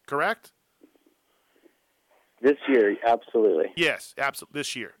 Correct? This year, absolutely. Yes, absolutely.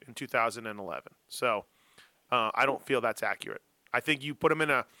 This year, in 2011. So, I don't feel that's accurate. I think you put them in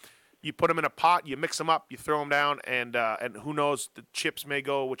a pot, you mix them up, you throw them down, and who knows? The chips may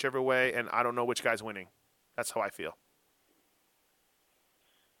go whichever way, and I don't know which guy's winning. That's how I feel.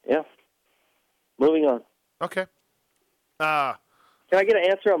 Yeah. Moving on. Okay. Can I get an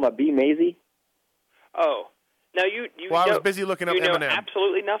answer on my B. Maisie? Oh. Now, I was busy looking up Eminem.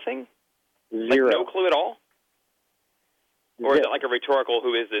 Absolutely nothing? Zero. Like no clue at all? Or is it like a rhetorical,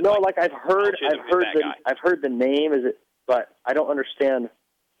 who is it? No, I've heard the name, but I don't understand.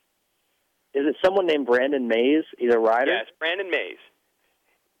 Is it someone named Brandon Mays? He's a rider? Yes, Brandon Mays.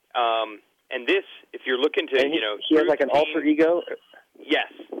 And this, if you're looking to, he has like an alter ego? Yes.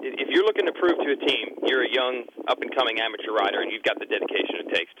 If you're looking to prove to a team you're a young, up-and-coming amateur rider and you've got the dedication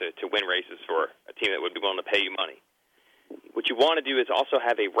it takes to win races for a team that would be willing to pay you money, what you want to do is also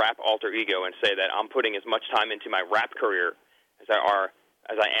have a rap alter ego and say that I'm putting as much time into my rap career as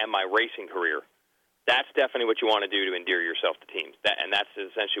I am my racing career. That's definitely what you want to do to endear yourself to teams. And that's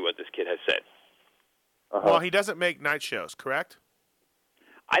essentially what this kid has said. Well, he doesn't make night shows, correct?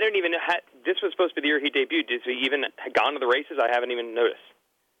 I don't even know. This was supposed to be the year he debuted. Did he even gone to the races? I haven't even noticed.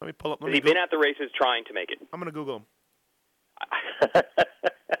 Let me pull up. Has he been at the races trying to make it? I'm going to Google him.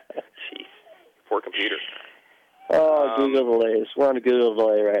 Jeez. Poor computer. Oh, Google delays. We're on a Google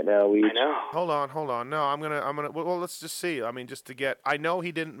delay right now. I know. Hold on. No, I'm gonna. Well, let's just see. I mean, just to get. I know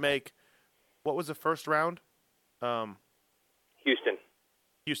he didn't make. What was the first round? Houston.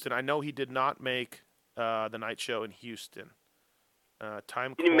 I know he did not make the night show in Houston. He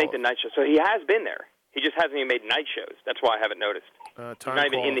didn't even make the night show, so he has been there. He just hasn't even made night shows. That's why I haven't noticed. He's not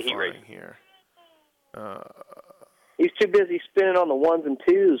even in the heat race here. He's too busy spinning on the ones and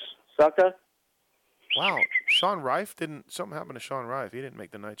twos, sucker. Wow, Sean Rife didn't. Something happened to Sean Rife. He didn't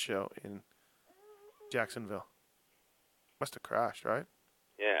make the night show in Jacksonville. Must have crashed, right?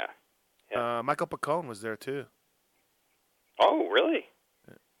 Yeah. Michael Pacone was there too. Oh, really?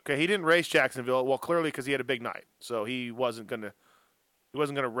 Okay, he didn't race Jacksonville. Well, clearly because he had a big night, so he wasn't gonna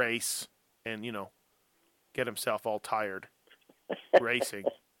race and get himself all tired racing.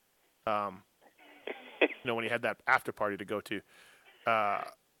 When he had that after party to go to.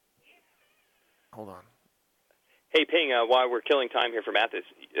 Hold on. Hey, Ping, while we're killing time here for Matthes,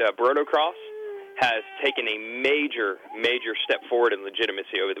 Brotocross has taken a major, major step forward in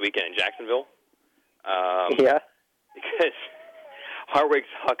legitimacy over the weekend in Jacksonville. Because Hartwig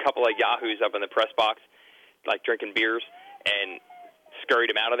saw a couple of yahoos up in the press box, like drinking beers, and scurried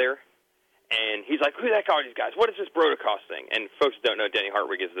him out of there. And he's like, who the heck are these guys? What is this Brotocross thing? And folks who don't know, Denny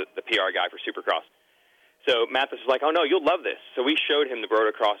Hartwig is the PR guy for Supercross. So Matthes was like, oh, no, you'll love this. So we showed him the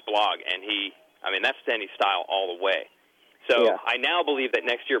Brotocross blog, and that's Denny's style all the way. So I now believe that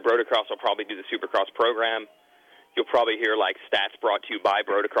next year Brotocross will probably do the Supercross program. You'll probably hear, stats brought to you by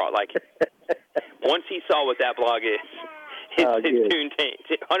Brotocross. Once he saw what that blog is,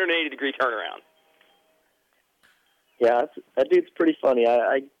 it's 180-degree turnaround. Yeah, that dude's pretty funny.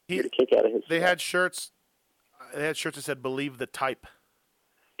 I get a kick out of his. They had shirts that said "Believe the Type."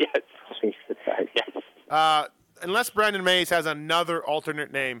 Yes. Believe the Type. Yes. Unless Brandon Mays has another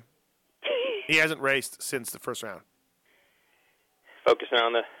alternate name, He hasn't raced since the first round. Focusing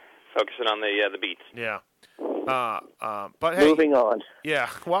on the beats. Yeah. But hey, moving on. Yeah.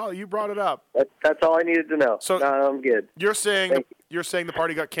 Well, you brought it up. That's all I needed to know. So no, I'm good. You're saying the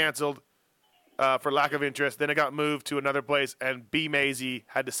party got canceled for lack of interest. Then it got moved to another place, and B. Maisie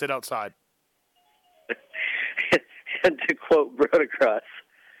had to sit outside. And to quote Brotocross,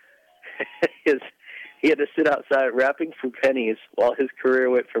 he had to sit outside rapping for pennies while his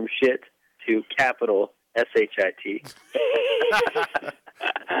career went from shit to capital SHIT.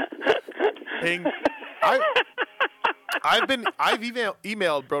 Ping. I've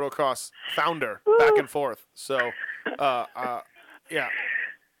emailed Brotocross founder back and forth. So, yeah,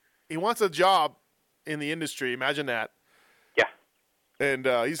 he wants a job in the industry. Imagine that. Yeah. And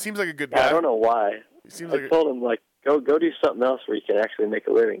he seems like a good guy. I don't know why. I told him go do something else where you can actually make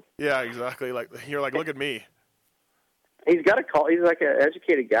a living. Yeah, exactly. Like you're like, look at me. He's got he's like an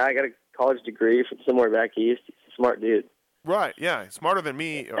educated guy. Got a college degree from somewhere back east. He's a smart dude. Right. Yeah, smarter than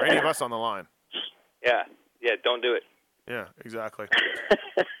me or any of us on the line. Yeah. Don't do it. Yeah, exactly.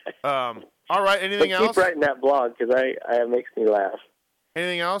 All right. Anything else? Keep writing that blog because it makes me laugh.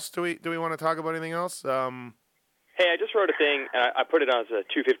 Anything else? Do we want to talk about anything else? Hey, I just wrote a thing, and I put it on as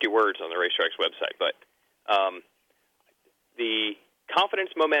 250 words on the Racetracks website, but the confidence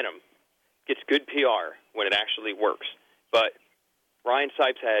momentum gets good PR when it actually works. But Ryan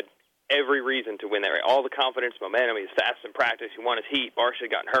Sipes had every reason to win that race. All the confidence, momentum. He was fast in practice. He won his heat. Barsha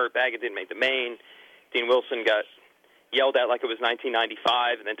got hurt. Baggett didn't make the main. Dean Wilson got yelled at like it was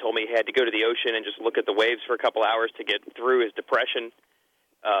 1995 and then told me he had to go to the ocean and just look at the waves for a couple hours to get through his depression.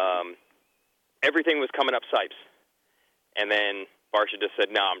 Everything was coming up Sipes. And then Barsha just said,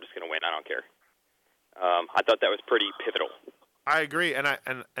 no, I'm just going to win. I don't care. I thought that was pretty pivotal. I agree, and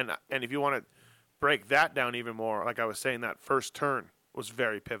if you want to break that down even more, like I was saying, that first turn was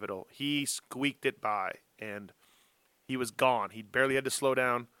very pivotal. He squeaked it by, and he was gone. He barely had to slow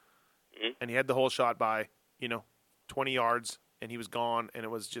down, and he had the whole shot by 20 yards, and he was gone. And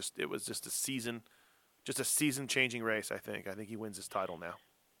it was just a season-changing race. I think he wins his title now.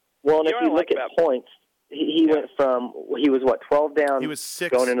 Well, and if you look at points, he went from 12 down. He was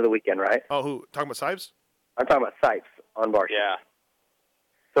 6 going into the weekend, right? Oh, who talking about Sipes? I'm talking about Sipes on Barsha. Yeah.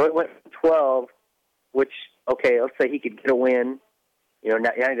 So it went from 12, which let's say he could get a win. Now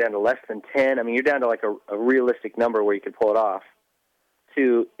you're down to less than 10. I mean, you're down to like a realistic number where you could pull it off.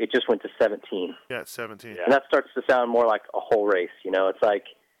 To it just went to 17. Yeah, it's 17. And that starts to sound more like a whole race. It's like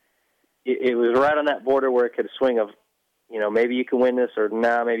it was right on that border where it could swing of, maybe you can win this or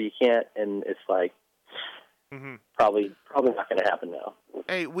maybe you can't, and it's like probably not going to happen now.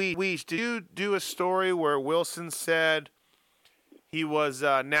 Hey, Weege, did you do a story where Wilson said he was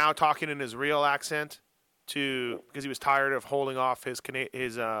now talking in his real accent because he was tired of holding off tired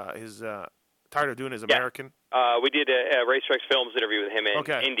of doing his American? We did a Racetracks Films interview with him in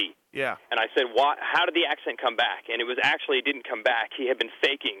Indy. Yeah. And I said, how did the accent come back? And it didn't come back. He had been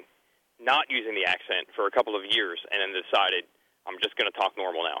faking not using the accent for a couple of years and then decided, I'm just going to talk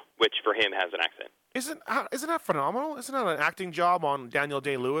normal now, which for him has an accent. Isn't that phenomenal? Isn't that an acting job on Daniel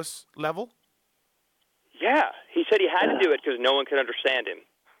Day-Lewis level? Yeah. He said he had to do it because no one could understand him.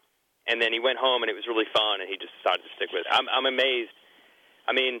 And then he went home, and it was really fun, and he just decided to stick with it. I'm amazed.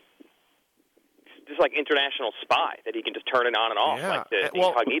 I mean, just like International Spy, that he can just turn it on and off, like the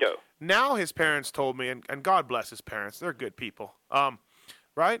incognito. Now his parents told me, and God bless his parents, they're good people.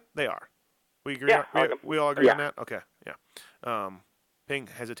 Right? They are. We agree. Yeah, we all agree on that? Okay, yeah. Ping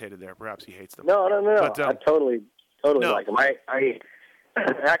hesitated there. Perhaps he hates them. No. But, I totally like him. I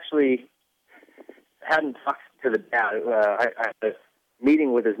actually hadn't talked to the dad. I had a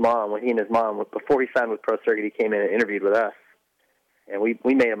meeting with his mom, when he and his mom, before he signed with Pro Circuit, he came in and interviewed with us. And we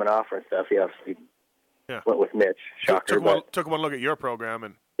made him an offer and stuff. He obviously went with Mitch. Shocker. Took one look at your program.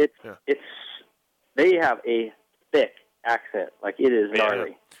 And they have a thick accent. Like, it is gnarly.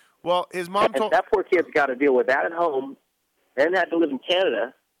 Yeah. Well, his mom told... that poor kid's got to deal with that at home, then had to live in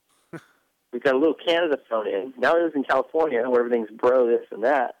Canada. We've got a little Canada thrown in. Now he lives in California, where everything's bro this and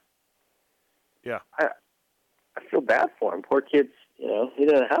that. Yeah. I feel bad for him. Poor kid's, he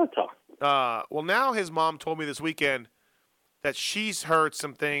doesn't know how to talk. Well, now his mom told me this weekend that she's heard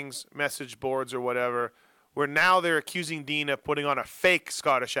some things, message boards or whatever, where now they're accusing Dean of putting on a fake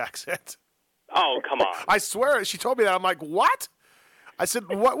Scottish accent. Oh, come on. I swear, she told me that. I'm like, what? I said,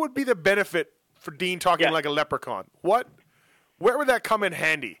 what would be the benefit for Dean talking like a leprechaun? Where would that come in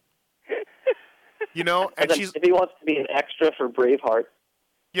handy? And if he wants to be an extra for Braveheart,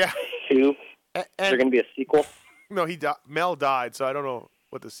 2, is there going to be a sequel? No, Mel died, so I don't know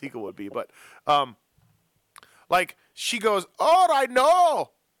what the sequel would be. But, she goes, oh, I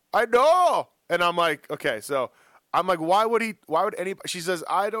know. And I'm like, okay, so I'm like, why would anybody? She says,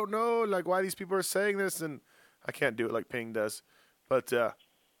 I don't know, like, why these people are saying this, and I can't do it like Ping does. But,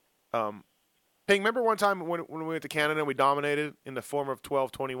 Ping, remember one time when we went to Canada and we dominated in the form of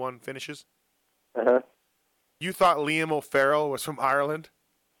 12-21 finishes? Uh-huh. You thought Liam O'Farrell was from Ireland,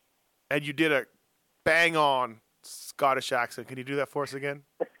 and you did a bang-on Scottish accent. Can you do that for us again?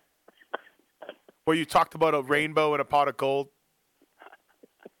 Where you talked about a rainbow and a pot of gold?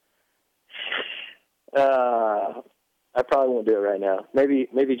 I probably won't do it right now. Maybe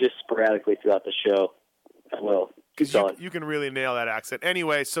just sporadically throughout the show. I will. Because you can really nail that accent.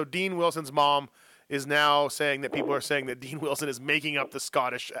 Anyway, so Dean Wilson's mom is now saying that people are saying that Dean Wilson is making up the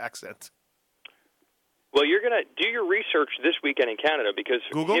Scottish accent. Well, you're going to do your research this weekend in Canada because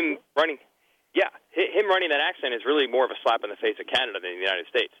Google? him running that accent is really more of a slap in the face of Canada than the United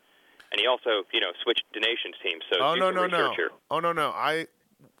States. And he also, switched to nations teams. So Oh, do no. some research here. Oh, no. I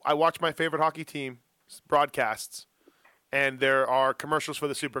watch my favorite hockey team broadcasts, and there are commercials for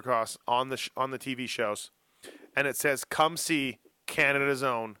the Supercross on the TV shows. And it says, come see Canada's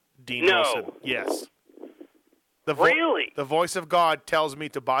own Dean Wilson. Yes. Really? The voice of God tells me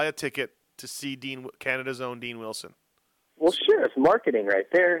to buy a ticket to see Canada's own Dean Wilson. Well, sure. It's marketing right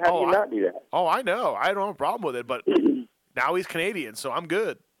there. How do you not do that? Oh, I know. I don't have a problem with it, but now he's Canadian, so I'm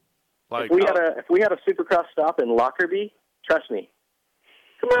good. Like, if we had a Supercross stop in Lockerbie, trust me.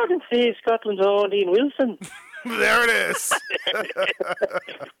 Come out and see Scotland's own Dean Wilson. There it is.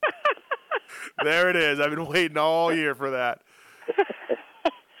 There it is. I've been waiting all year for that.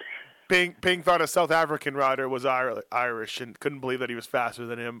 Ping thought a South African rider was Irish and couldn't believe that he was faster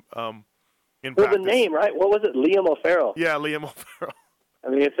than him in practice. The name, right? What was it? Liam O'Farrell. Yeah, Liam O'Farrell. I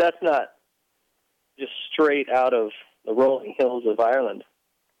mean, if that's not just straight out of the rolling hills of Ireland.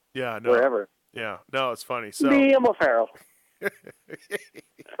 Yeah, no. Wherever. Yeah, no, it's funny. So Liam O'Farrell. I'm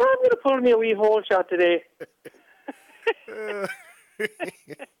going to pull me a wee hole shot today.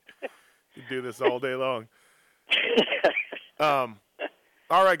 You do this all day long. All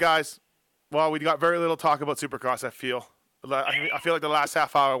right, guys. Well, we got very little talk about Supercross, I feel. I feel like the last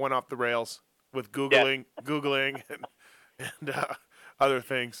half hour went off the rails with Googling and other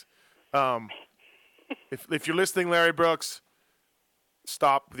things. If you're listening, Larry Brooks,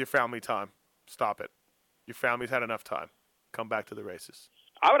 stop with your family time. Stop it. Your family's had enough time. Come back to the races.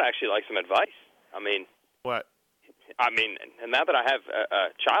 I would actually like some advice. What? And now that I have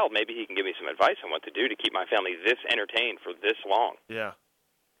a child, maybe he can give me some advice on what to do to keep my family this entertained for this long. Yeah.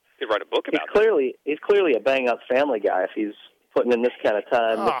 Could write a book about He's clearly a bang-up family guy if he's putting in this kind of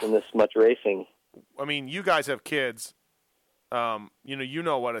time, missing this much racing. I mean, you guys have kids. You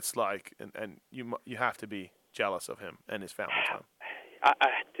know what it's like, and you have to be jealous of him and his family time.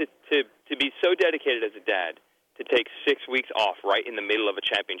 To be so dedicated as a dad, to take 6 weeks off right in the middle of a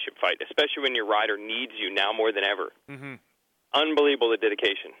championship fight, especially when your rider needs you now more than ever. Mm-hmm. Unbelievable, the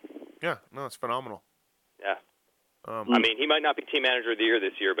dedication. Yeah, no, it's phenomenal. Yeah. He might not be team manager of the year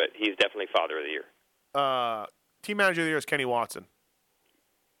this year, but he's definitely father of the year. Team manager of the year is Kenny Watson.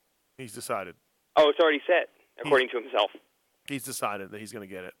 He's decided. Oh, it's already set, according to himself. He's decided that he's going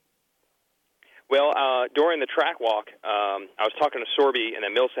to get it. Well, during the track walk, I was talking to Sorby, and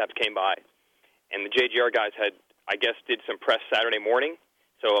then Millsaps came by, and the JGR guys did some press Saturday morning,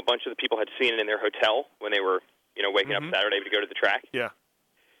 so a bunch of the people had seen it in their hotel when they were, waking up Saturday to go to the track. Yeah.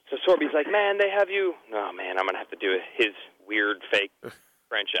 So Sorby's like, man, they have you. Oh, man, I'm going to have to do his weird fake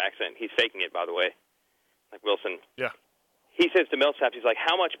French accent. He's faking it, by the way, like Wilson. Yeah. He says to Millsaps, he's like,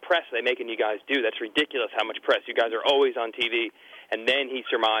 how much press are they making you guys do? That's ridiculous how much press. You guys are always on TV. And then he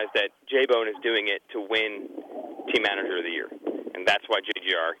surmised that J-Bone is doing it to win Team Manager of the Year. And that's why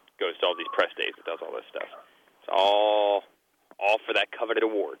JGR goes to all these press days and does all this stuff. It's all for that coveted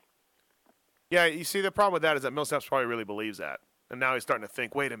award. Yeah, you see, the problem with that is that Millsaps probably really believes that. And now he's starting to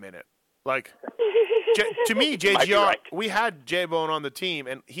think, wait a minute. Like, to me, JGR, right. We had J-Bone on the team,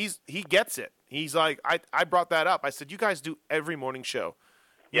 and he gets it. He's like, I brought that up. I said, you guys do every morning show.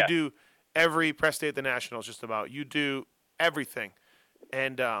 You do every press day at the Nationals just about. You do everything.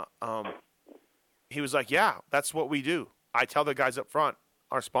 And he was like, yeah, that's what we do. I tell the guys up front,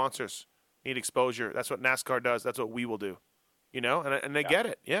 our sponsors need exposure. That's what NASCAR does. That's what we will do. And they get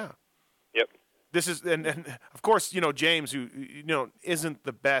it. Yeah. Yep. This is, and of course, James, who, isn't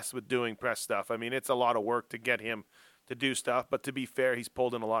the best with doing press stuff. I mean, it's a lot of work to get him to do stuff. But to be fair, he's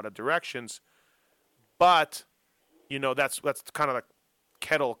pulled in a lot of directions. But, that's kind of the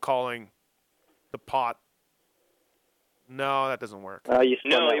kettle calling the pot. No, that doesn't work. No,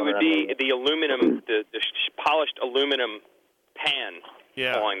 it would be the aluminum, the polished aluminum pan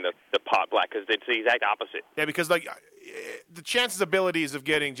calling the pot black, because it's the exact opposite. Yeah, because the abilities of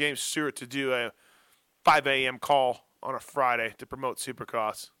getting James Stewart to do a 5 a.m. call on a Friday to promote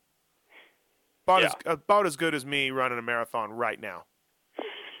Supercross about as good as me running a marathon right now.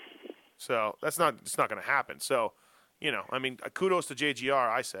 So it's not going to happen. So, kudos to JGR,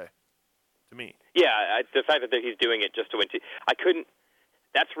 I say, to me. Yeah, the fact that he's doing it just to win.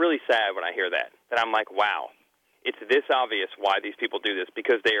 That's really sad when I hear that. That I'm like, wow, it's this obvious why these people do this,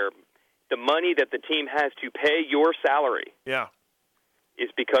 because the money that the team has to pay your salary. Yeah. Is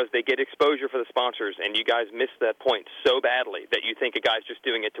because they get exposure for the sponsors, and you guys miss that point so badly that you think a guy's just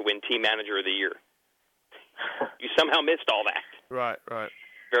doing it to win Team Manager of the Year. You somehow missed all that. Right.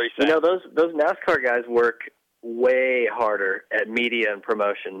 Very sad. Those NASCAR guys work way harder at media and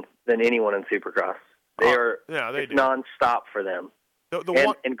promotion than anyone in Supercross. They do. Nonstop for them.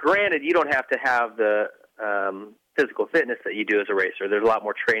 And granted, you don't have to have the physical fitness that you do as a racer. There's a lot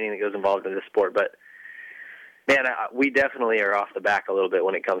more training that goes involved in this sport, but man, we definitely are off the back a little bit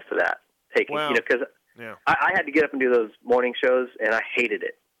when it comes to that. Because I had to get up and do those morning shows, and I hated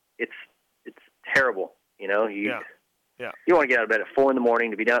it. It's terrible. You want to get out of bed at 4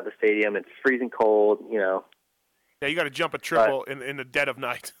 a.m. to be down at the stadium. It's freezing cold. Yeah, you got to jump a triple in the dead of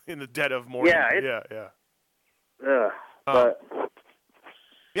night, in the dead of morning.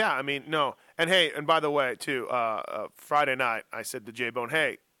 No. And hey, and by the way, too, Friday night I said to J-Bone,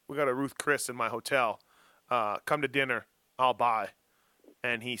 hey, we got a Ruth Chris in my hotel. Come to dinner, I'll buy.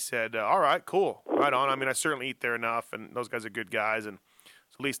 And he said, all right, cool, right on. I mean, I certainly eat there enough, and those guys are good guys, and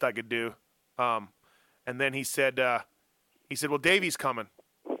it's the least I could do. And then he said, well, Davey's coming.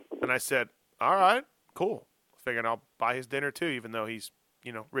 And I said, all right, cool. Figuring I'll buy his dinner too, even though he's,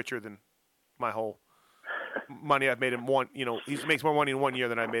 richer than my whole money I've made in one. He makes more money in 1 year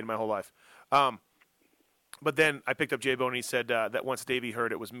than I made in my whole life. But then I picked up J-Bone, and he said that once Davey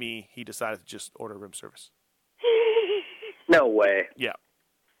heard it was me, he decided to just order room service. No way. Yeah,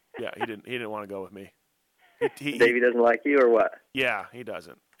 he didn't want to go with me. Davey doesn't like you, or what? Yeah, he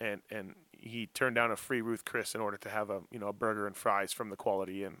doesn't, and he turned down a free Ruth Chris in order to have a burger and fries from the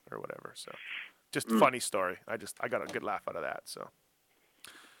Quality Inn or whatever. So, just funny story. I got a good laugh out of that. So,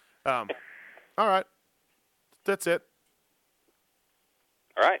 all right, that's it.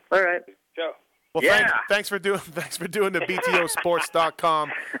 All right. Joe. Well, thanks for doing the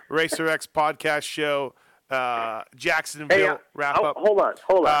BTOsports.com Racer X podcast show. Jacksonville wrap up. Hold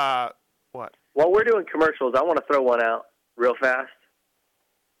on. What? While we're doing commercials, I want to throw one out real fast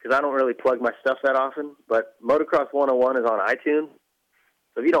because I don't really plug my stuff that often. But Motocross 101 is on iTunes,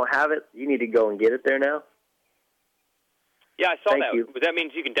 so if you don't have it, you need to go and get it there now. Yeah, I saw Thank that. you. But that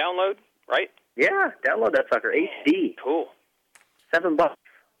means you can download, right? Yeah, download that sucker HD. Cool. $7.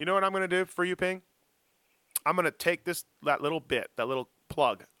 You know what I'm going to do for you, Ping? I'm going to take that little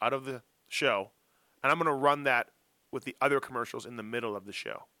plug out of the show, and I'm going to run that with the other commercials in the middle of the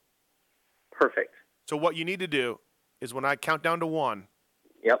show. Perfect. So what you need to do is when I count down to 1,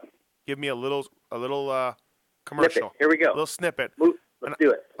 give me a little commercial. Snippet. Here we go. A little snippet. Let's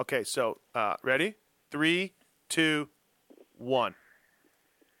do it. Okay, so ready? 3, 2, 1.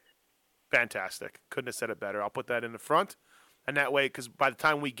 Fantastic. Couldn't have said it better. I'll put that in the front. And that way, because by the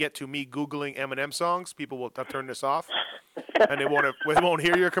time we get to me Googling Eminem songs, people will turn this off, and they won't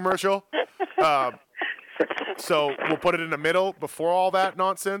hear your commercial. So we'll put it in the middle before all that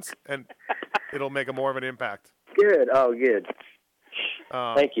nonsense, and it'll make more of an impact. Good. Oh, good.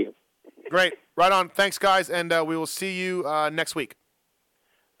 Thank you. Great. Right on. Thanks, guys, and we will see you next week.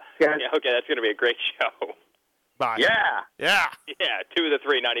 Yeah, okay, that's going to be a great show. Bye. Yeah. 2 of the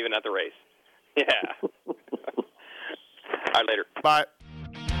 3, not even at the race. Yeah. All right, later. Bye.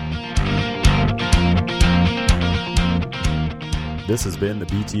 This has been the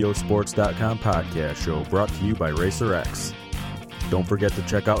BTOsports.com podcast show brought to you by Racer X. Don't forget to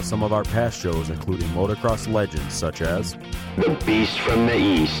check out some of our past shows, including motocross legends such as The Beast from the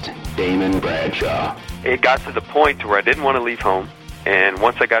East, Damon Bradshaw. It got to the point where I didn't want to leave home, and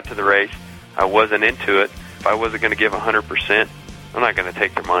once I got to the race, I wasn't into it. If I wasn't going to give 100%, I'm not going to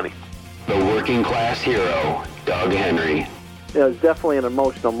take their money. The Working Class Hero, Doug Henry. It was definitely an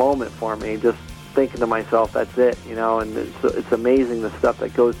emotional moment for me, just thinking to myself, that's it, and it's amazing the stuff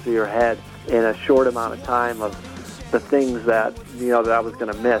that goes through your head in a short amount of time of the things that, that I was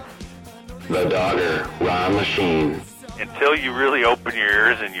going to miss. The Dogger, Ron Lachine. Until you really open your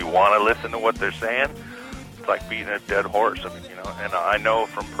ears and you want to listen to what they're saying, it's like beating a dead horse. I mean, and I know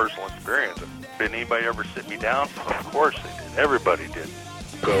from personal experience, did anybody ever sit me down? Of course they did. Everybody did.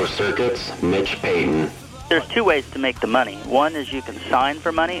 Pro Circuits, Mitch Payton. There's 2 ways to make the money. One is you can sign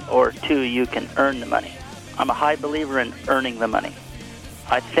for money, or 2, you can earn the money. I'm a high believer in earning the money.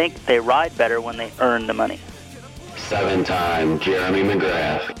 I think they ride better when they earn the money. 7-time Jeremy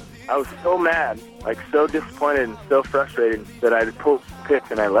McGrath. I was so mad, like so disappointed and so frustrated that I pulled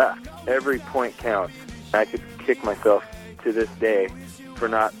picks and I left. Every point counts. I could kick myself to this day for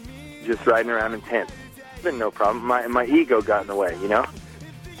not just riding around in tents. It's been no problem. My ego got in the way, you know?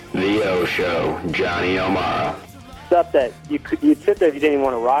 The O Show, Johnny O'Mara. Stuff that you'd sit there if you didn't even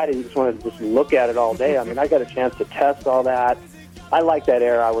want to ride it, you just wanted to just look at it all day. I mean, I got a chance to test all that. I like that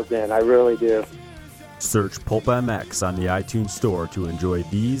era I was in. I really do. Search Pulp MX on the iTunes Store to enjoy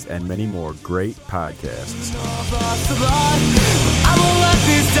these and many more great podcasts. I won't let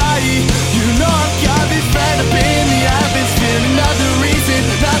this die. You know I've got this fed up in the atmosphere.